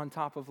so on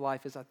top of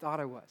life as I thought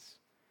I was.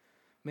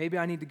 Maybe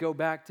I need to go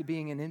back to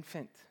being an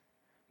infant.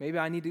 Maybe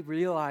I need to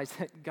realize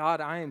that,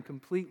 God, I am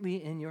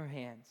completely in your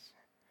hands.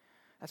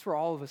 That's where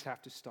all of us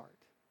have to start.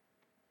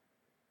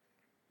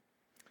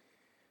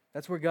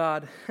 That's where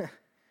God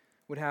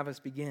would have us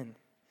begin,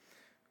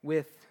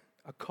 with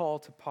a call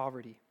to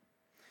poverty.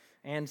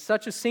 And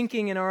such a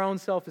sinking in our own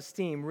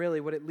self-esteem, really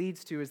what it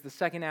leads to is the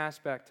second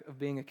aspect of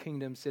being a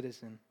kingdom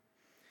citizen,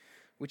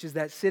 which is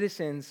that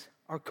citizens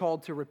are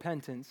called to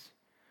repentance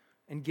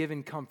and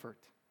given comfort.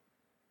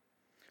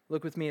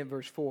 Look with me at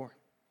verse 4.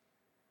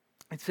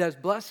 It says,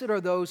 "Blessed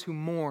are those who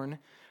mourn,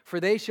 for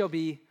they shall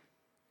be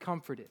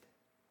comforted."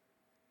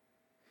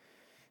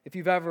 If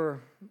you've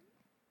ever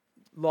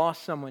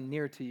lost someone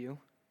near to you,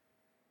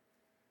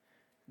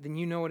 then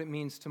you know what it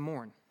means to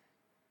mourn.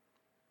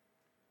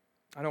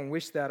 I don't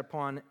wish that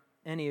upon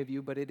any of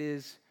you, but it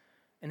is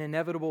an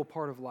inevitable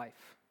part of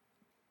life.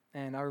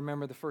 And I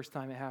remember the first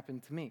time it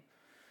happened to me.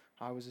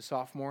 I was a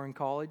sophomore in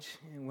college,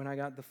 and when I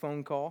got the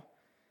phone call,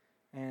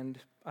 and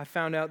I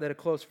found out that a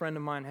close friend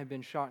of mine had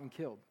been shot and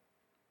killed.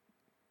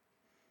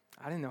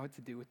 I didn't know what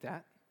to do with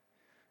that.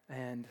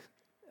 And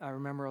I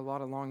remember a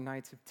lot of long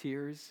nights of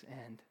tears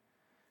and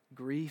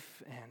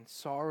grief and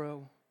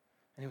sorrow,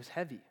 and it was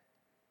heavy.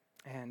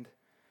 And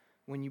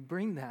when you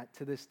bring that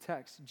to this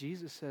text,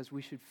 Jesus says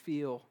we should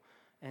feel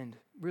and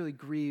really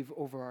grieve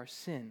over our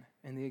sin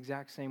in the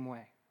exact same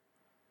way.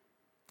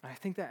 I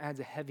think that adds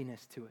a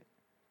heaviness to it.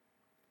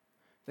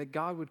 That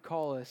God would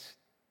call us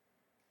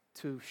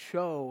to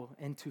show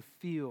and to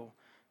feel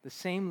the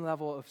same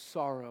level of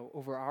sorrow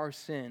over our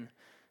sin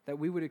that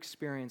we would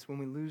experience when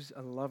we lose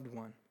a loved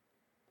one.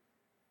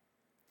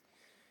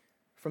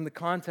 From the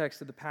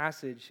context of the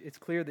passage, it's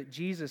clear that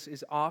Jesus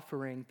is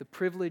offering the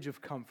privilege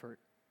of comfort,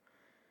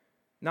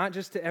 not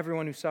just to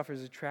everyone who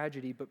suffers a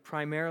tragedy, but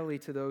primarily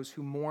to those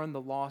who mourn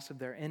the loss of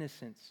their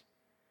innocence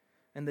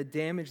and the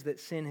damage that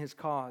sin has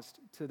caused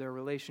to their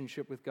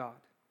relationship with God.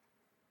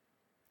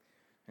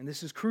 And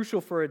this is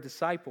crucial for a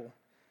disciple,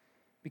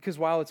 because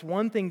while it's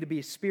one thing to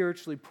be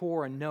spiritually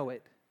poor and know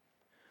it,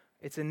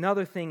 it's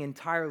another thing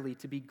entirely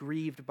to be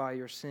grieved by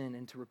your sin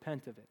and to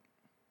repent of it.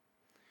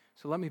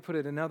 So let me put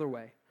it another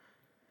way.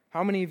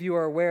 How many of you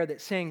are aware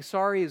that saying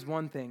sorry is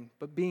one thing,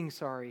 but being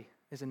sorry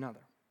is another?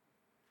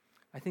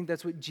 I think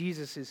that's what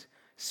Jesus is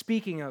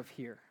speaking of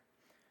here.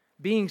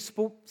 Being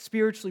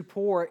spiritually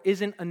poor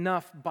isn't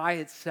enough by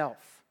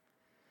itself.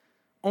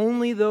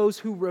 Only those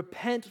who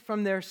repent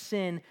from their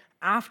sin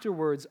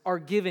afterwards are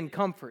given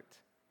comfort.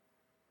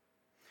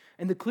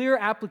 And the clear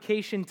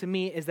application to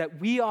me is that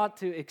we ought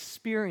to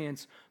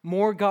experience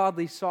more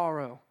godly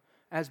sorrow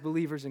as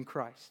believers in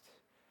Christ.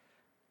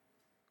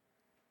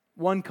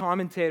 One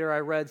commentator I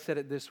read said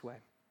it this way: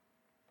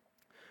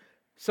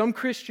 some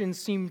Christians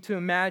seem to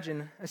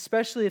imagine,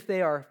 especially if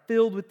they are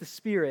filled with the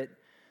Spirit,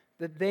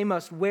 that they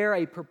must wear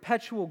a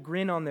perpetual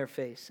grin on their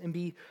face and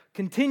be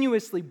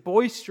continuously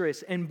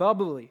boisterous and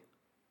bubbly.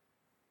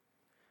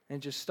 And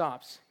it just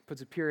stops,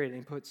 puts a period,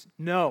 and puts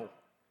no.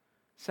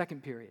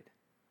 Second period.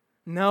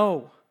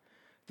 No.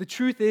 The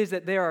truth is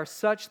that there are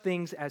such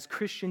things as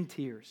Christian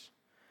tears,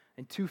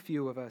 and too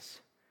few of us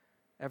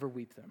ever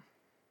weep them.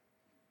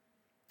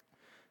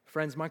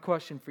 Friends, my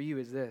question for you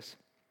is this: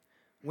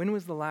 when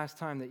was the last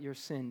time that your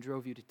sin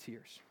drove you to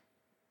tears?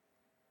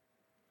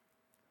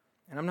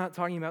 And I'm not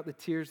talking about the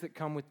tears that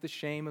come with the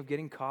shame of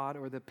getting caught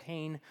or the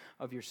pain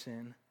of your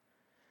sin,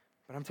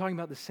 but I'm talking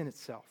about the sin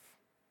itself.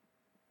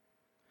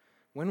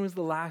 When was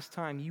the last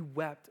time you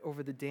wept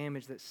over the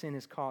damage that sin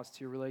has caused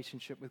to your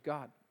relationship with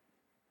God?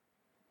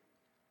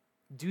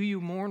 Do you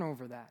mourn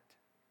over that?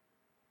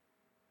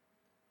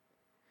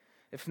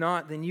 If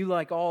not, then you,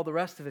 like all the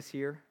rest of us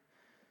here,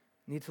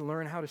 need to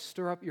learn how to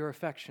stir up your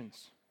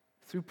affections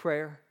through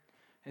prayer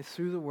and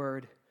through the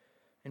Word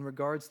in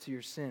regards to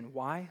your sin.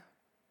 Why?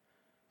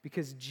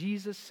 Because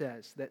Jesus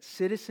says that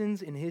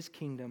citizens in his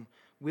kingdom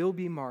will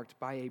be marked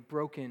by a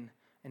broken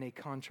and a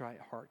contrite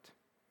heart.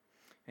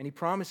 And he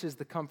promises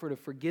the comfort of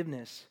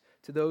forgiveness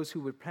to those who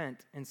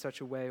repent in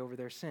such a way over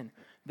their sin.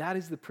 That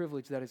is the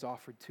privilege that is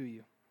offered to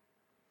you.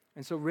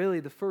 And so really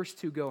the first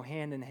two go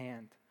hand in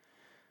hand.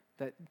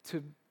 That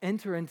to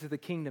enter into the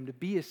kingdom, to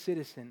be a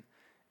citizen,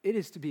 it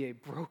is to be a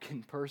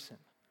broken person.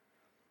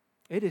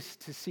 It is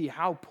to see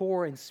how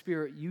poor in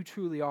spirit you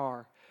truly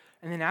are.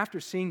 And then after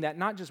seeing that,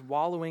 not just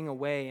wallowing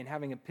away and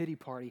having a pity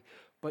party,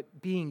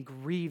 but being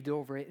grieved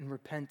over it and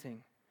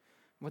repenting.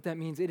 What that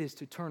means, it is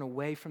to turn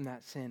away from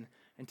that sin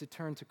and to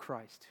turn to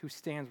Christ, who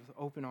stands with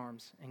open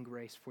arms and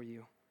grace for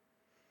you.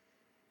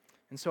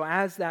 And so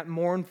as that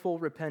mournful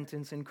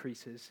repentance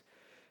increases,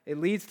 it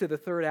leads to the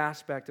third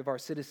aspect of our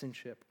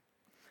citizenship,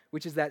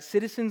 which is that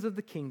citizens of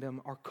the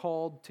kingdom are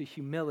called to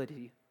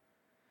humility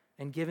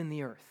and given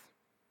the earth.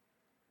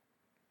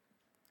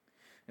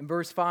 In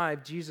verse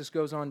 5, Jesus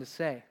goes on to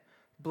say,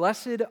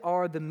 "Blessed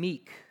are the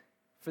meek,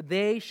 for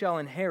they shall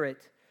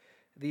inherit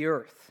the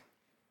earth."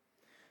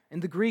 In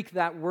the Greek,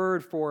 that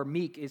word for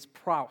meek is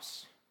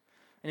praus,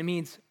 and it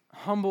means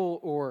humble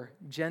or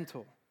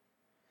gentle.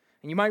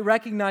 And you might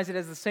recognize it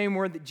as the same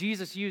word that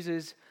Jesus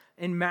uses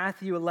in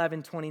Matthew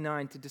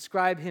 11:29 to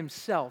describe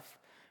himself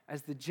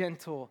as the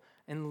gentle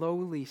and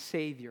lowly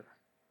Savior.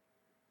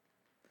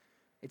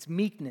 It's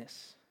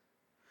meekness.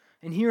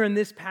 And here in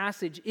this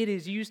passage, it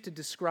is used to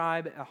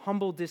describe a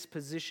humble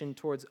disposition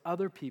towards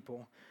other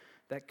people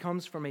that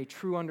comes from a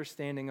true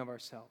understanding of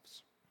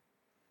ourselves.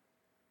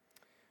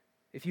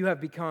 If you have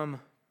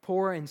become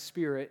poor in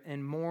spirit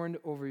and mourned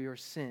over your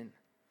sin,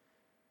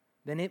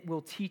 then it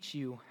will teach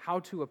you how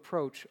to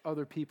approach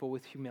other people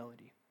with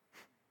humility.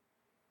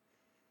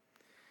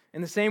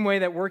 In the same way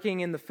that working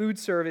in the food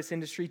service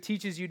industry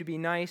teaches you to be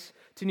nice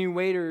to new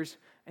waiters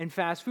and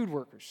fast food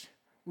workers.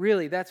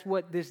 Really, that's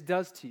what this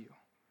does to you.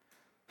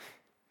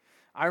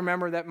 I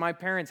remember that my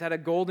parents had a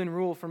golden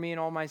rule for me and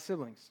all my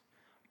siblings.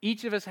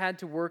 Each of us had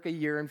to work a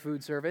year in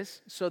food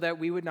service so that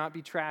we would not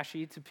be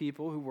trashy to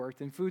people who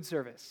worked in food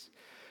service.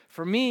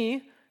 For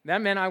me,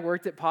 that meant I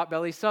worked at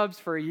Potbelly Subs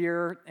for a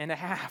year and a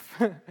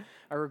half.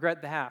 I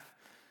regret the half.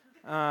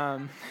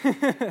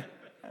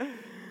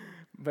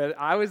 But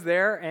I was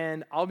there,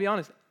 and I'll be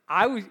honest,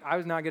 I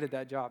was not good at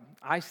that job.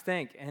 I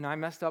stank, and I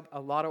messed up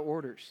a lot of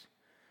orders.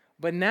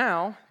 But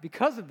now,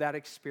 because of that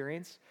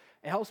experience,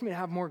 it helps me to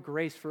have more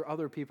grace for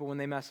other people when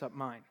they mess up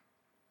mine.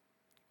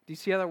 Do you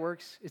see how that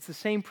works? It's the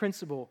same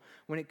principle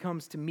when it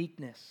comes to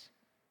meekness.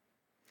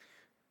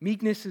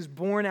 Meekness is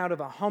born out of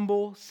a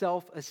humble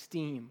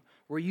self-esteem,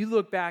 where you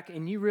look back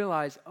and you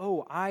realize,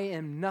 oh, I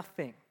am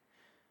nothing.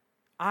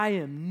 I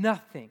am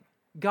nothing.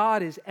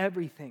 God is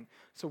everything.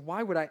 So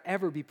why would I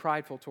ever be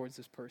prideful towards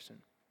this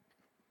person?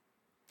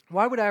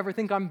 Why would I ever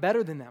think I'm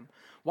better than them?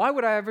 Why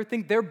would I ever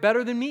think they're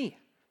better than me?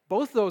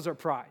 Both those are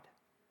pride.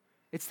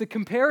 It's the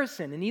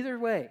comparison in either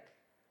way.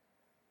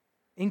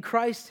 In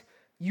Christ,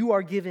 you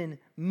are given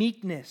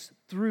meekness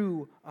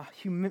through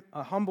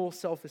a humble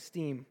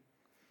self-esteem.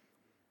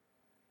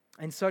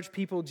 And such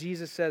people,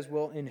 Jesus says,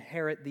 will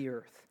inherit the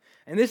earth.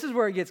 And this is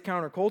where it gets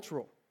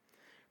countercultural.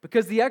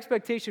 Because the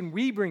expectation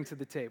we bring to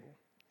the table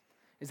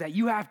is that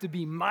you have to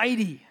be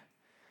mighty.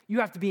 You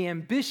have to be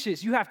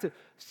ambitious. You have to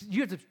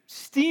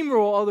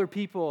steamroll other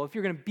people if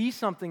you're going to be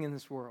something in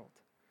this world.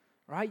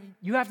 Right?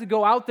 You have to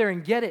go out there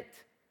and get it.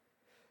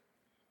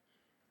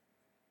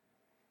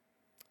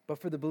 But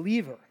for the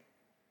believer,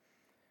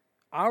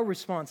 our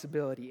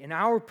responsibility and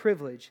our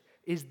privilege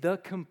is the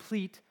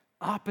complete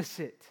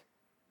opposite.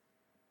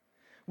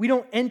 We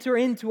don't enter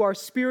into our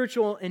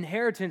spiritual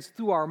inheritance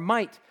through our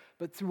might,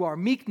 but through our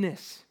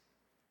meekness.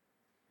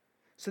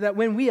 So that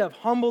when we have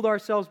humbled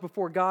ourselves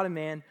before God and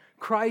man,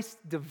 Christ's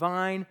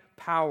divine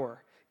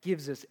power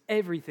gives us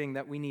everything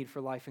that we need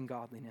for life and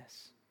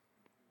godliness.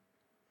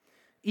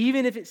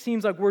 Even if it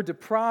seems like we're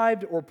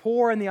deprived or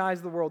poor in the eyes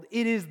of the world,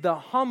 it is the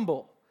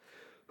humble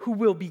who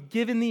will be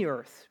given the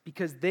earth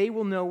because they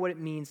will know what it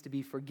means to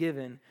be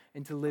forgiven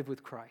and to live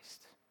with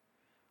Christ.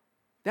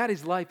 That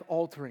is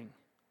life-altering.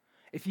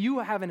 If you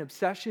have an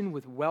obsession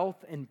with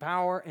wealth and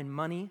power and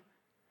money,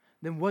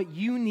 then what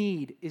you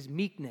need is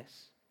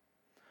meekness.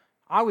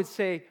 I would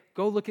say,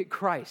 go look at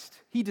Christ.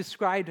 He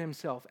described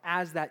himself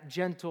as that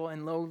gentle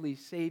and lowly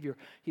Savior.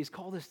 He has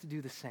called us to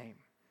do the same.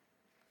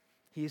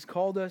 He has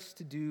called us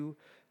to do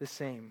the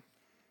same.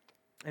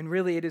 And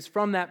really, it is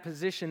from that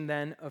position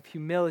then of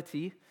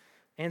humility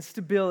and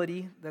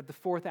stability that the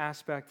fourth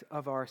aspect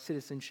of our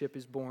citizenship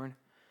is born,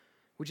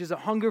 which is a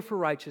hunger for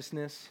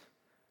righteousness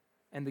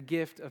and the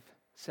gift of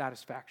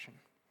satisfaction.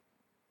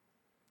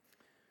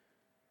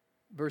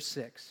 Verse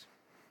 6.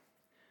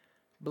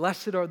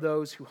 Blessed are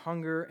those who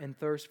hunger and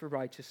thirst for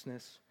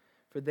righteousness,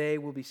 for they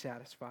will be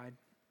satisfied.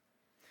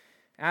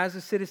 As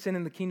a citizen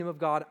in the kingdom of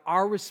God,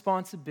 our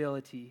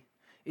responsibility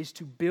is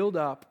to build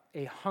up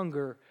a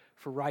hunger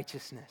for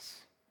righteousness.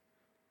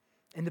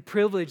 And the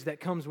privilege that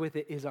comes with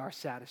it is our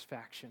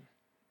satisfaction.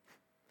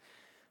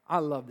 I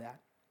love that.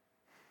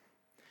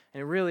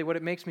 And really, what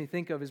it makes me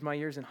think of is my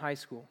years in high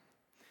school.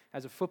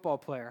 As a football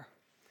player,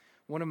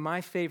 one of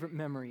my favorite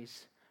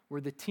memories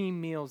were the team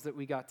meals that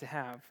we got to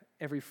have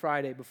every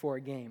Friday before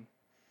a game.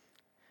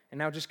 And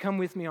now just come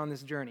with me on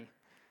this journey,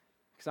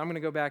 because I'm going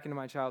to go back into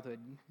my childhood,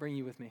 bring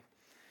you with me.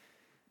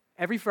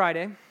 Every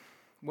Friday,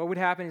 what would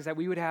happen is that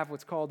we would have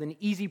what's called an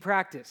easy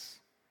practice.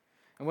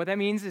 And what that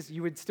means is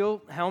you would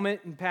still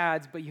helmet and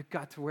pads, but you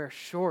got to wear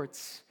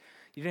shorts.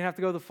 You didn't have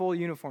to go the full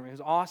uniform. It was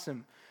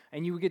awesome.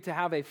 And you would get to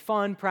have a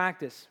fun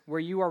practice where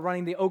you are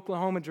running the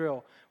Oklahoma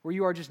drill, where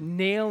you are just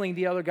nailing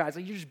the other guys.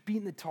 Like you're just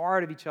beating the tar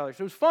out of each other.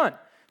 So it was fun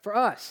for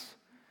us.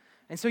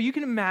 And so you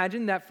can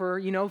imagine that for,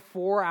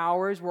 4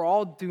 hours, we're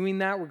all doing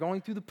that. We're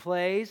going through the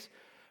plays.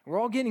 We're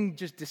all getting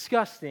just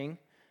disgusting.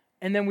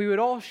 And then we would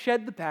all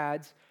shed the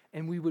pads,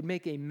 and we would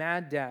make a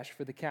mad dash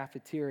for the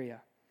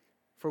cafeteria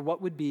for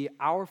what would be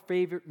our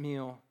favorite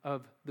meal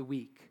of the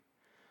week.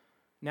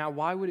 Now,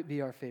 why would it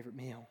be our favorite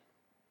meal?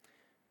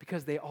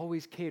 Because they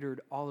always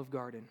catered Olive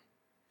Garden.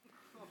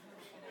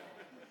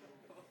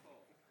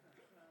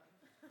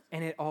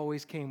 And it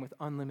always came with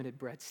unlimited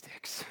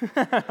breadsticks.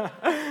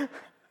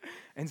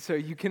 And so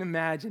you can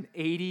imagine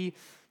 80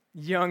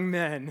 young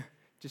men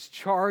just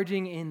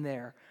charging in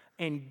there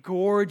and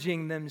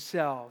gorging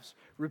themselves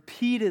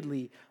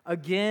repeatedly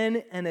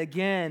again and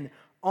again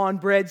on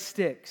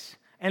breadsticks.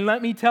 And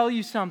let me tell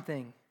you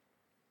something.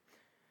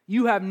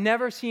 You have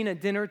never seen a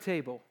dinner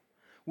table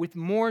with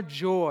more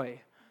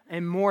joy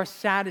and more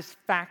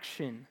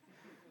satisfaction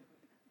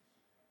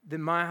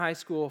than my high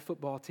school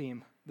football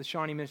team, the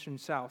Shawnee Mission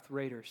South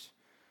Raiders.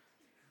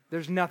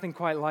 There's nothing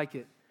quite like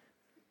it.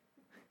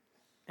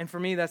 And for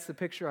me, that's the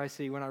picture I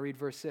see when I read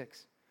verse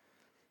 6.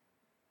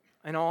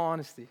 In all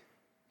honesty,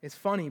 it's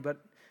funny, but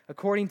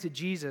according to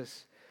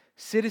Jesus,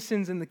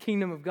 citizens in the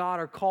kingdom of God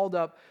are called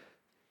up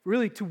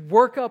really to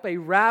work up a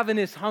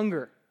ravenous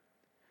hunger.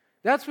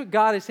 That's what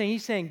God is saying.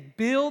 He's saying,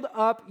 build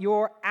up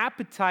your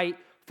appetite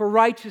for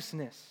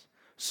righteousness.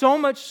 So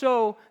much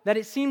so that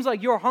it seems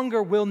like your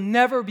hunger will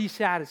never be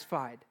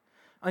satisfied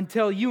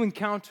until you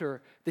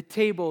encounter the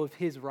table of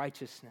His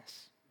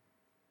righteousness.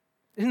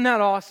 Isn't that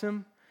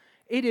awesome?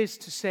 It is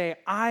to say,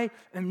 I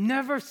am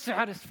never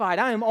satisfied.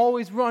 I am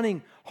always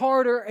running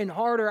harder and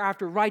harder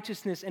after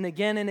righteousness. And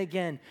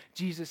again,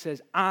 Jesus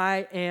says,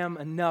 I am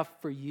enough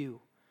for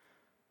you.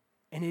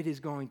 And it is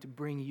going to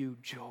bring you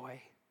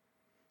joy.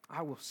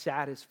 I will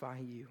satisfy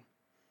you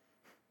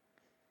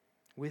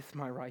with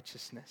my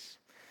righteousness.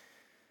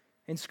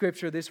 In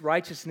Scripture, this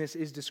righteousness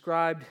is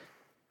described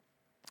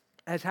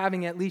as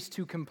having at least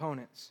two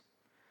components.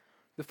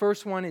 The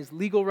first one is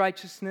legal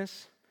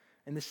righteousness,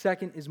 and the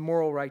second is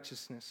moral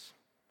righteousness.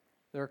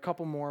 There are a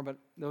couple more, but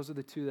those are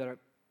the two that are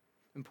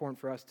important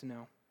for us to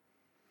know.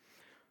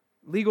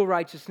 Legal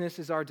righteousness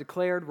is our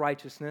declared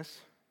righteousness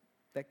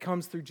that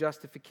comes through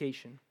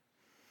justification.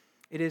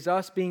 It is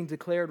us being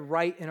declared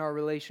right in our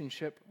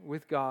relationship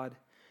with God,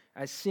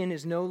 as sin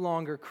is no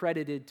longer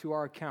credited to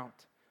our account,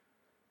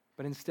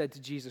 but instead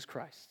to Jesus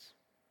Christ.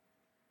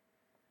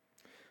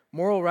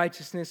 Moral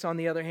righteousness, on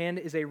the other hand,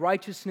 is a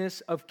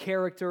righteousness of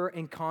character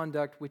and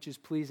conduct which is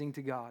pleasing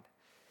to God.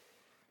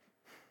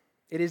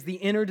 It is the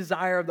inner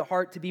desire of the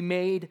heart to be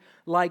made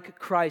like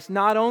Christ,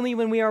 not only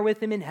when we are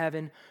with Him in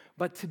heaven,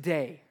 but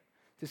today,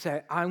 to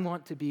say, I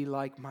want to be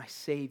like my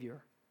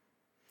Savior.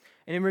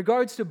 And in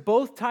regards to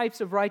both types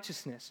of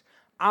righteousness,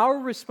 our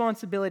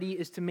responsibility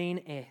is to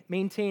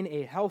maintain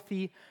a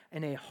healthy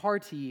and a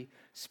hearty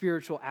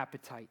spiritual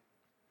appetite,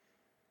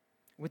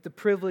 with the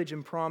privilege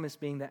and promise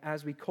being that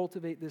as we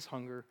cultivate this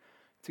hunger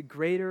to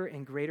greater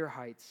and greater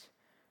heights,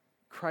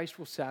 Christ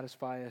will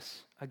satisfy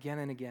us again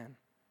and again.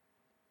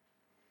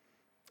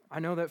 I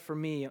know that for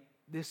me,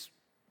 this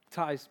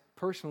ties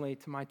personally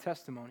to my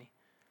testimony.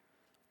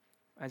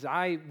 As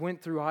I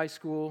went through high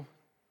school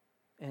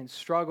and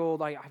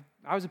struggled, I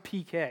was a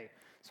PK,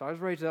 so I was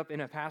raised up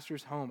in a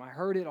pastor's home. I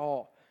heard it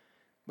all,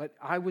 but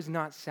I was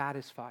not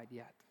satisfied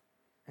yet.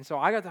 And so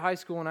I got to high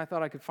school and I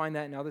thought I could find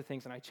that in other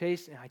things, and I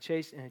chased and I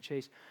chased and I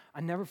chased. I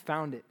never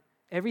found it.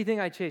 Everything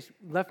I chased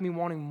left me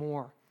wanting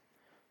more.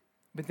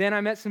 But then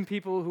I met some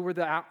people who were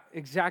the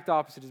exact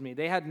opposite as me.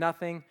 They had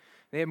nothing.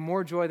 They had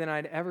more joy than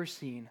I'd ever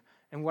seen.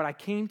 And what I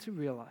came to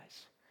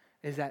realize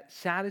is that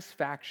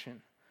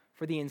satisfaction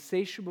for the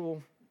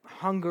insatiable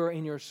hunger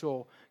in your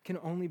soul can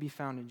only be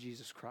found in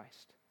Jesus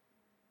Christ.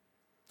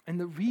 And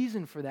the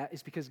reason for that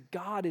is because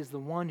God is the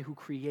one who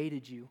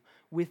created you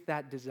with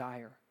that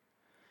desire.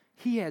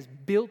 He has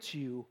built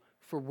you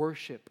for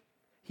worship.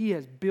 He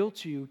has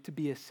built you to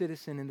be a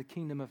citizen in the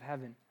kingdom of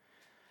heaven.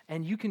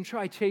 And you can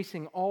try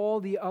chasing all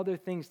the other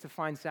things to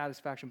find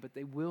satisfaction, but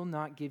they will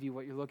not give you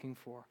what you're looking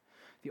for.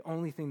 The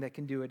only thing that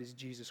can do it is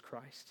Jesus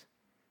Christ.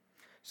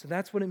 So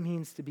that's what it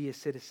means to be a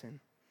citizen.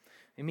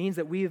 It means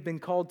that we have been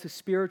called to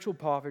spiritual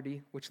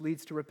poverty, which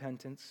leads to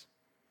repentance,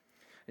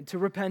 and to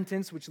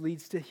repentance, which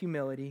leads to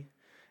humility,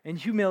 and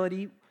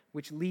humility,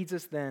 which leads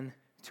us then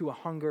to a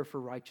hunger for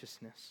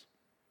righteousness.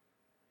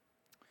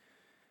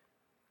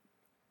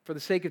 For the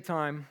sake of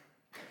time,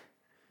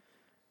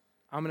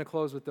 I'm going to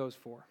close with those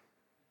four.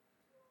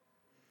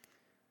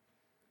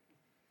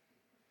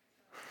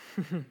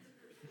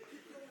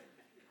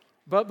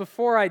 But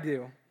before I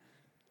do,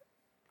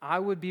 I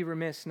would be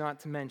remiss not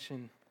to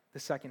mention the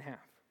second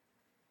half.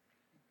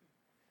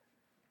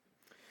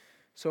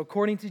 So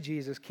according to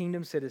Jesus,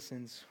 kingdom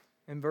citizens,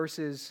 in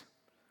verses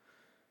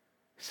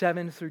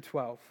 7 through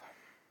 12,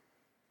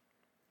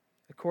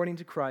 according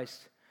to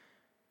Christ,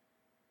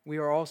 we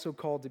are also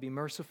called to be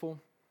merciful.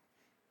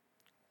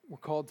 We're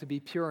called to be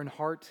pure in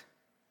heart.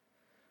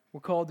 We're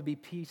called to be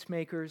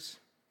peacemakers.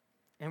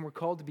 And we're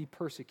called to be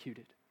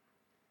persecuted.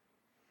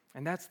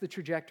 And that's the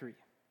trajectory.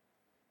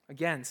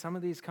 Again, some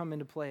of these come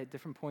into play at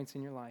different points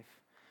in your life.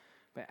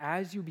 But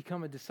as you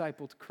become a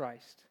disciple to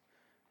Christ,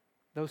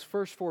 those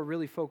first four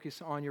really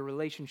focus on your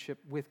relationship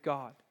with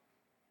God.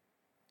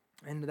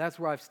 And that's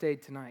where I've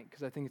stayed tonight,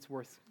 because I think it's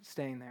worth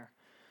staying there.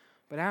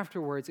 But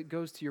afterwards, it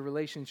goes to your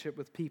relationship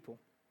with people.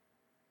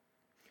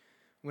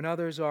 When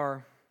others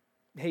are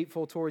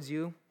hateful towards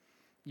you,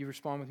 you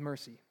respond with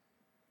mercy.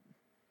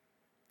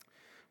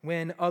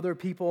 When other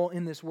people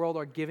in this world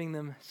are giving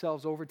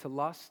themselves over to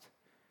lust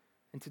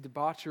and to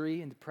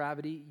debauchery and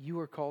depravity, you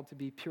are called to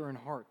be pure in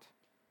heart.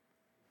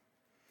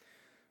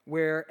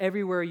 Where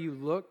everywhere you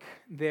look,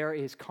 there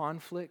is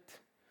conflict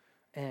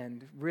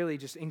and really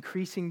just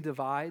increasing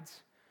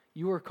divides,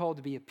 you are called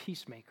to be a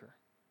peacemaker.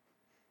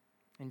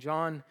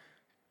 And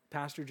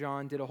Pastor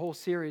John did a whole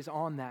series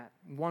on that.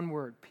 One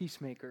word,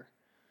 peacemaker.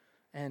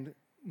 And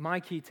my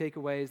key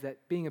takeaway is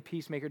that being a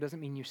peacemaker doesn't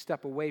mean you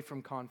step away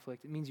from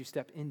conflict. It means you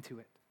step into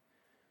it.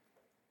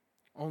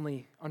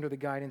 Only under the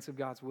guidance of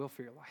God's will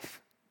for your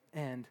life.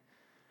 And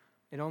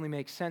it only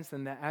makes sense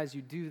then that as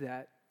you do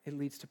that, it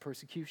leads to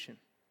persecution.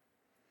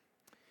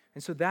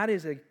 And so that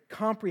is a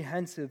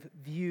comprehensive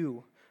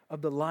view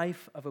of the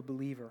life of a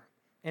believer.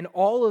 And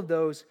all of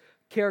those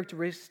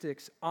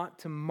characteristics ought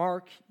to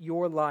mark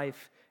your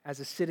life as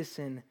a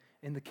citizen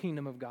in the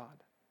kingdom of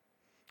God.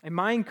 And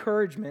my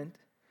encouragement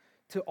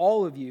to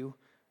all of you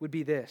would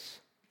be this: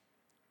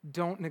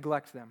 don't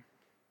neglect them.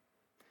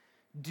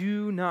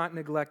 Do not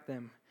neglect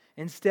them.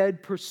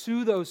 Instead,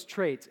 pursue those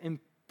traits and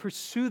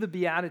pursue the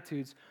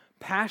Beatitudes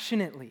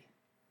passionately.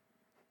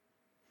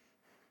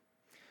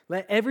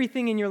 Let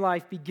everything in your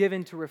life be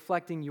given to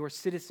reflecting your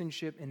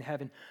citizenship in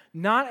heaven,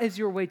 not as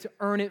your way to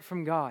earn it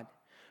from God,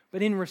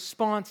 but in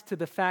response to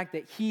the fact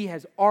that He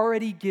has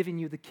already given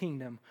you the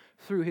kingdom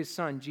through His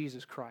Son,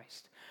 Jesus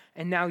Christ.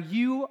 And now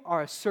you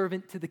are a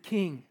servant to the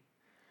King.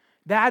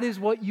 That is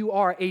what you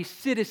are, a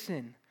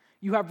citizen.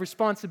 You have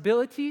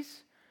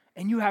responsibilities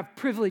and you have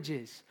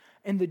privileges.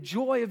 And the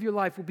joy of your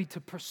life will be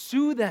to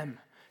pursue them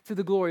to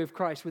the glory of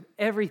Christ with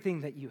everything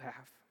that you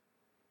have.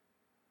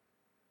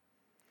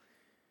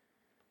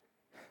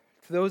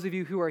 To those of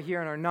you who are here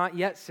and are not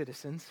yet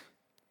citizens,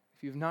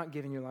 if you have not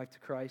given your life to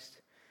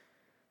Christ,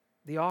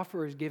 the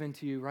offer is given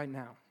to you right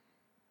now.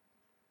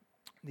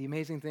 The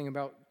amazing thing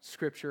about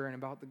Scripture and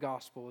about the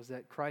gospel is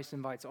that Christ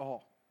invites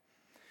all.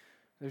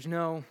 There's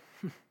no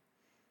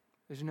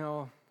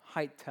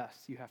height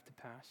test you have to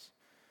pass.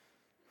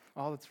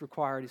 All that's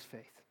required is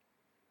faith.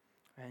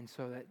 And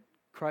so that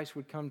Christ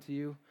would come to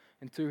you,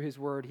 and through His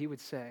word, He would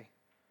say,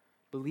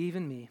 believe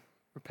in me,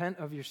 repent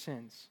of your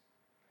sins,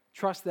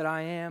 trust that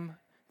I am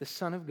the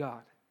Son of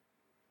God,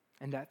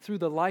 and that through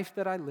the life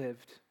that I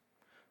lived,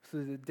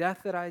 through the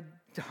death that I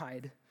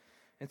died,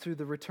 and through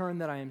the return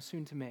that I am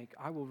soon to make,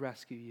 I will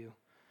rescue you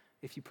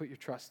if you put your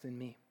trust in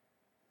me.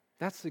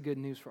 That's the good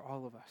news for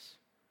all of us,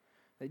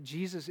 that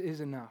Jesus is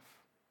enough,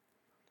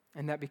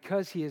 and that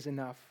because He is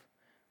enough,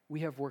 we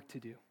have work to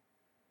do.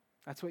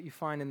 That's what you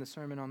find in the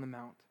Sermon on the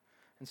Mount.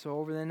 And so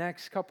over the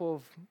next couple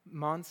of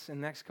months and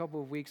next couple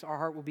of weeks, our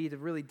heart will be to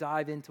really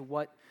dive into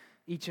what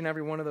each and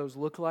every one of those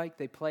look like.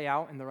 They play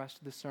out in the rest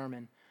of the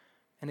sermon.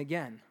 And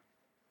again,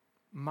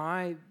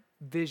 my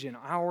vision,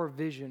 our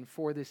vision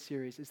for this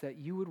series is that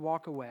you would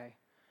walk away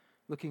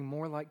looking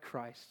more like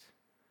Christ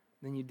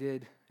than you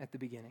did at the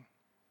beginning.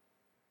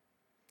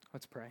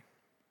 Let's pray.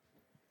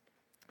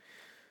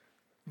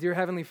 Dear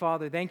Heavenly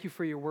Father, thank you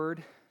for your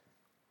word.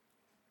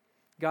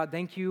 God,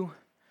 thank you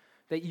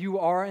that you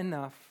are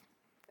enough,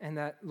 and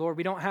that, Lord,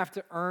 we don't have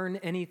to earn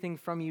anything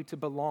from you to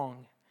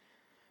belong.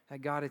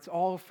 That, God, it's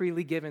all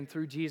freely given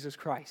through Jesus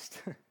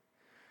Christ.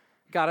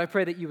 God, I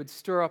pray that you would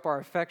stir up our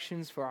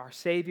affections for our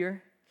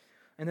Savior,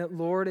 and that,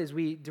 Lord, as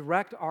we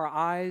direct our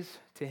eyes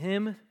to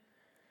Him,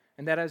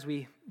 and that as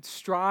we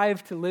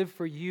strive to live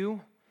for you,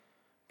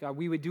 God,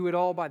 we would do it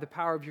all by the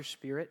power of your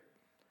Spirit.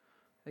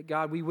 That,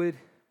 God, we would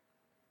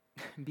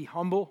be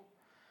humble,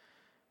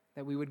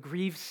 that we would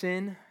grieve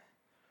sin,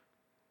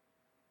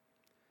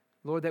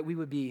 Lord, that we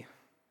would be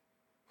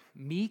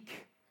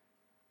meek,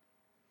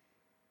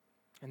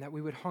 and that we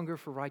would hunger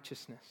for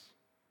righteousness.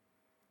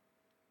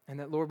 And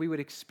that, Lord, we would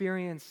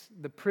experience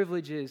the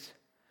privileges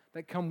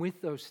that come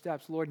with those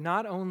steps, Lord,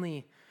 not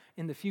only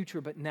in the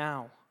future, but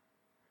now.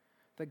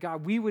 That,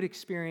 God, we would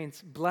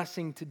experience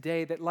blessing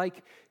today, that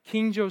like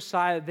King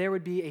Josiah, there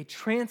would be a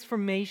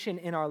transformation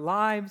in our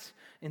lives,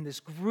 in this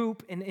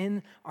group, and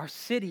in our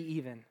city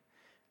even,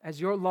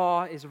 as your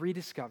law is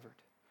rediscovered.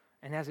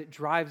 And as it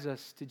drives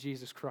us to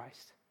Jesus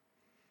Christ.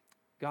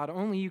 God,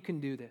 only you can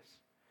do this.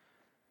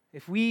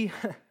 If we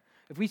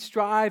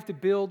strive to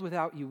build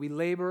without you, we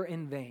labor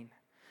in vain.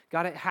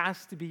 God, it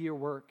has to be your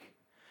work.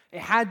 It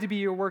had to be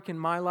your work in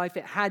my life.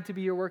 It had to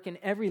be your work in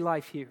every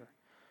life here.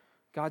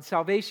 God,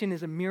 salvation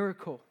is a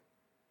miracle.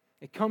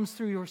 It comes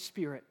through your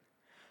Spirit.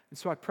 And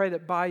so I pray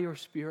that by your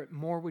Spirit,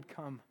 more would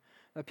come,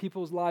 that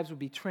people's lives would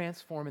be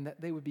transformed and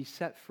that they would be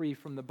set free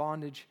from the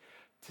bondage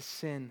to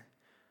sin,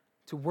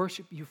 to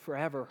worship you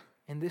forever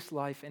in this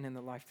life and in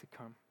the life to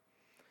come.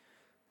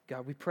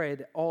 God, we pray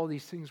that all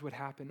these things would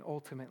happen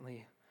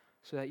ultimately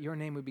so that your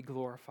name would be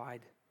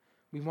glorified.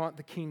 We want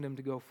the kingdom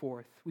to go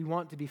forth. We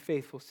want to be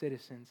faithful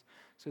citizens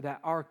so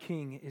that our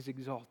King is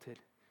exalted.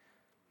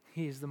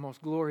 He is the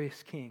most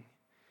glorious King.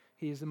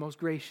 He is the most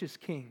gracious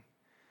King.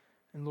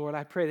 And Lord,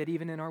 I pray that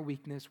even in our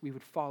weakness, we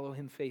would follow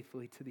him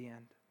faithfully to the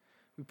end.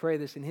 We pray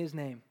this in his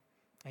name.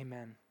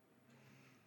 Amen.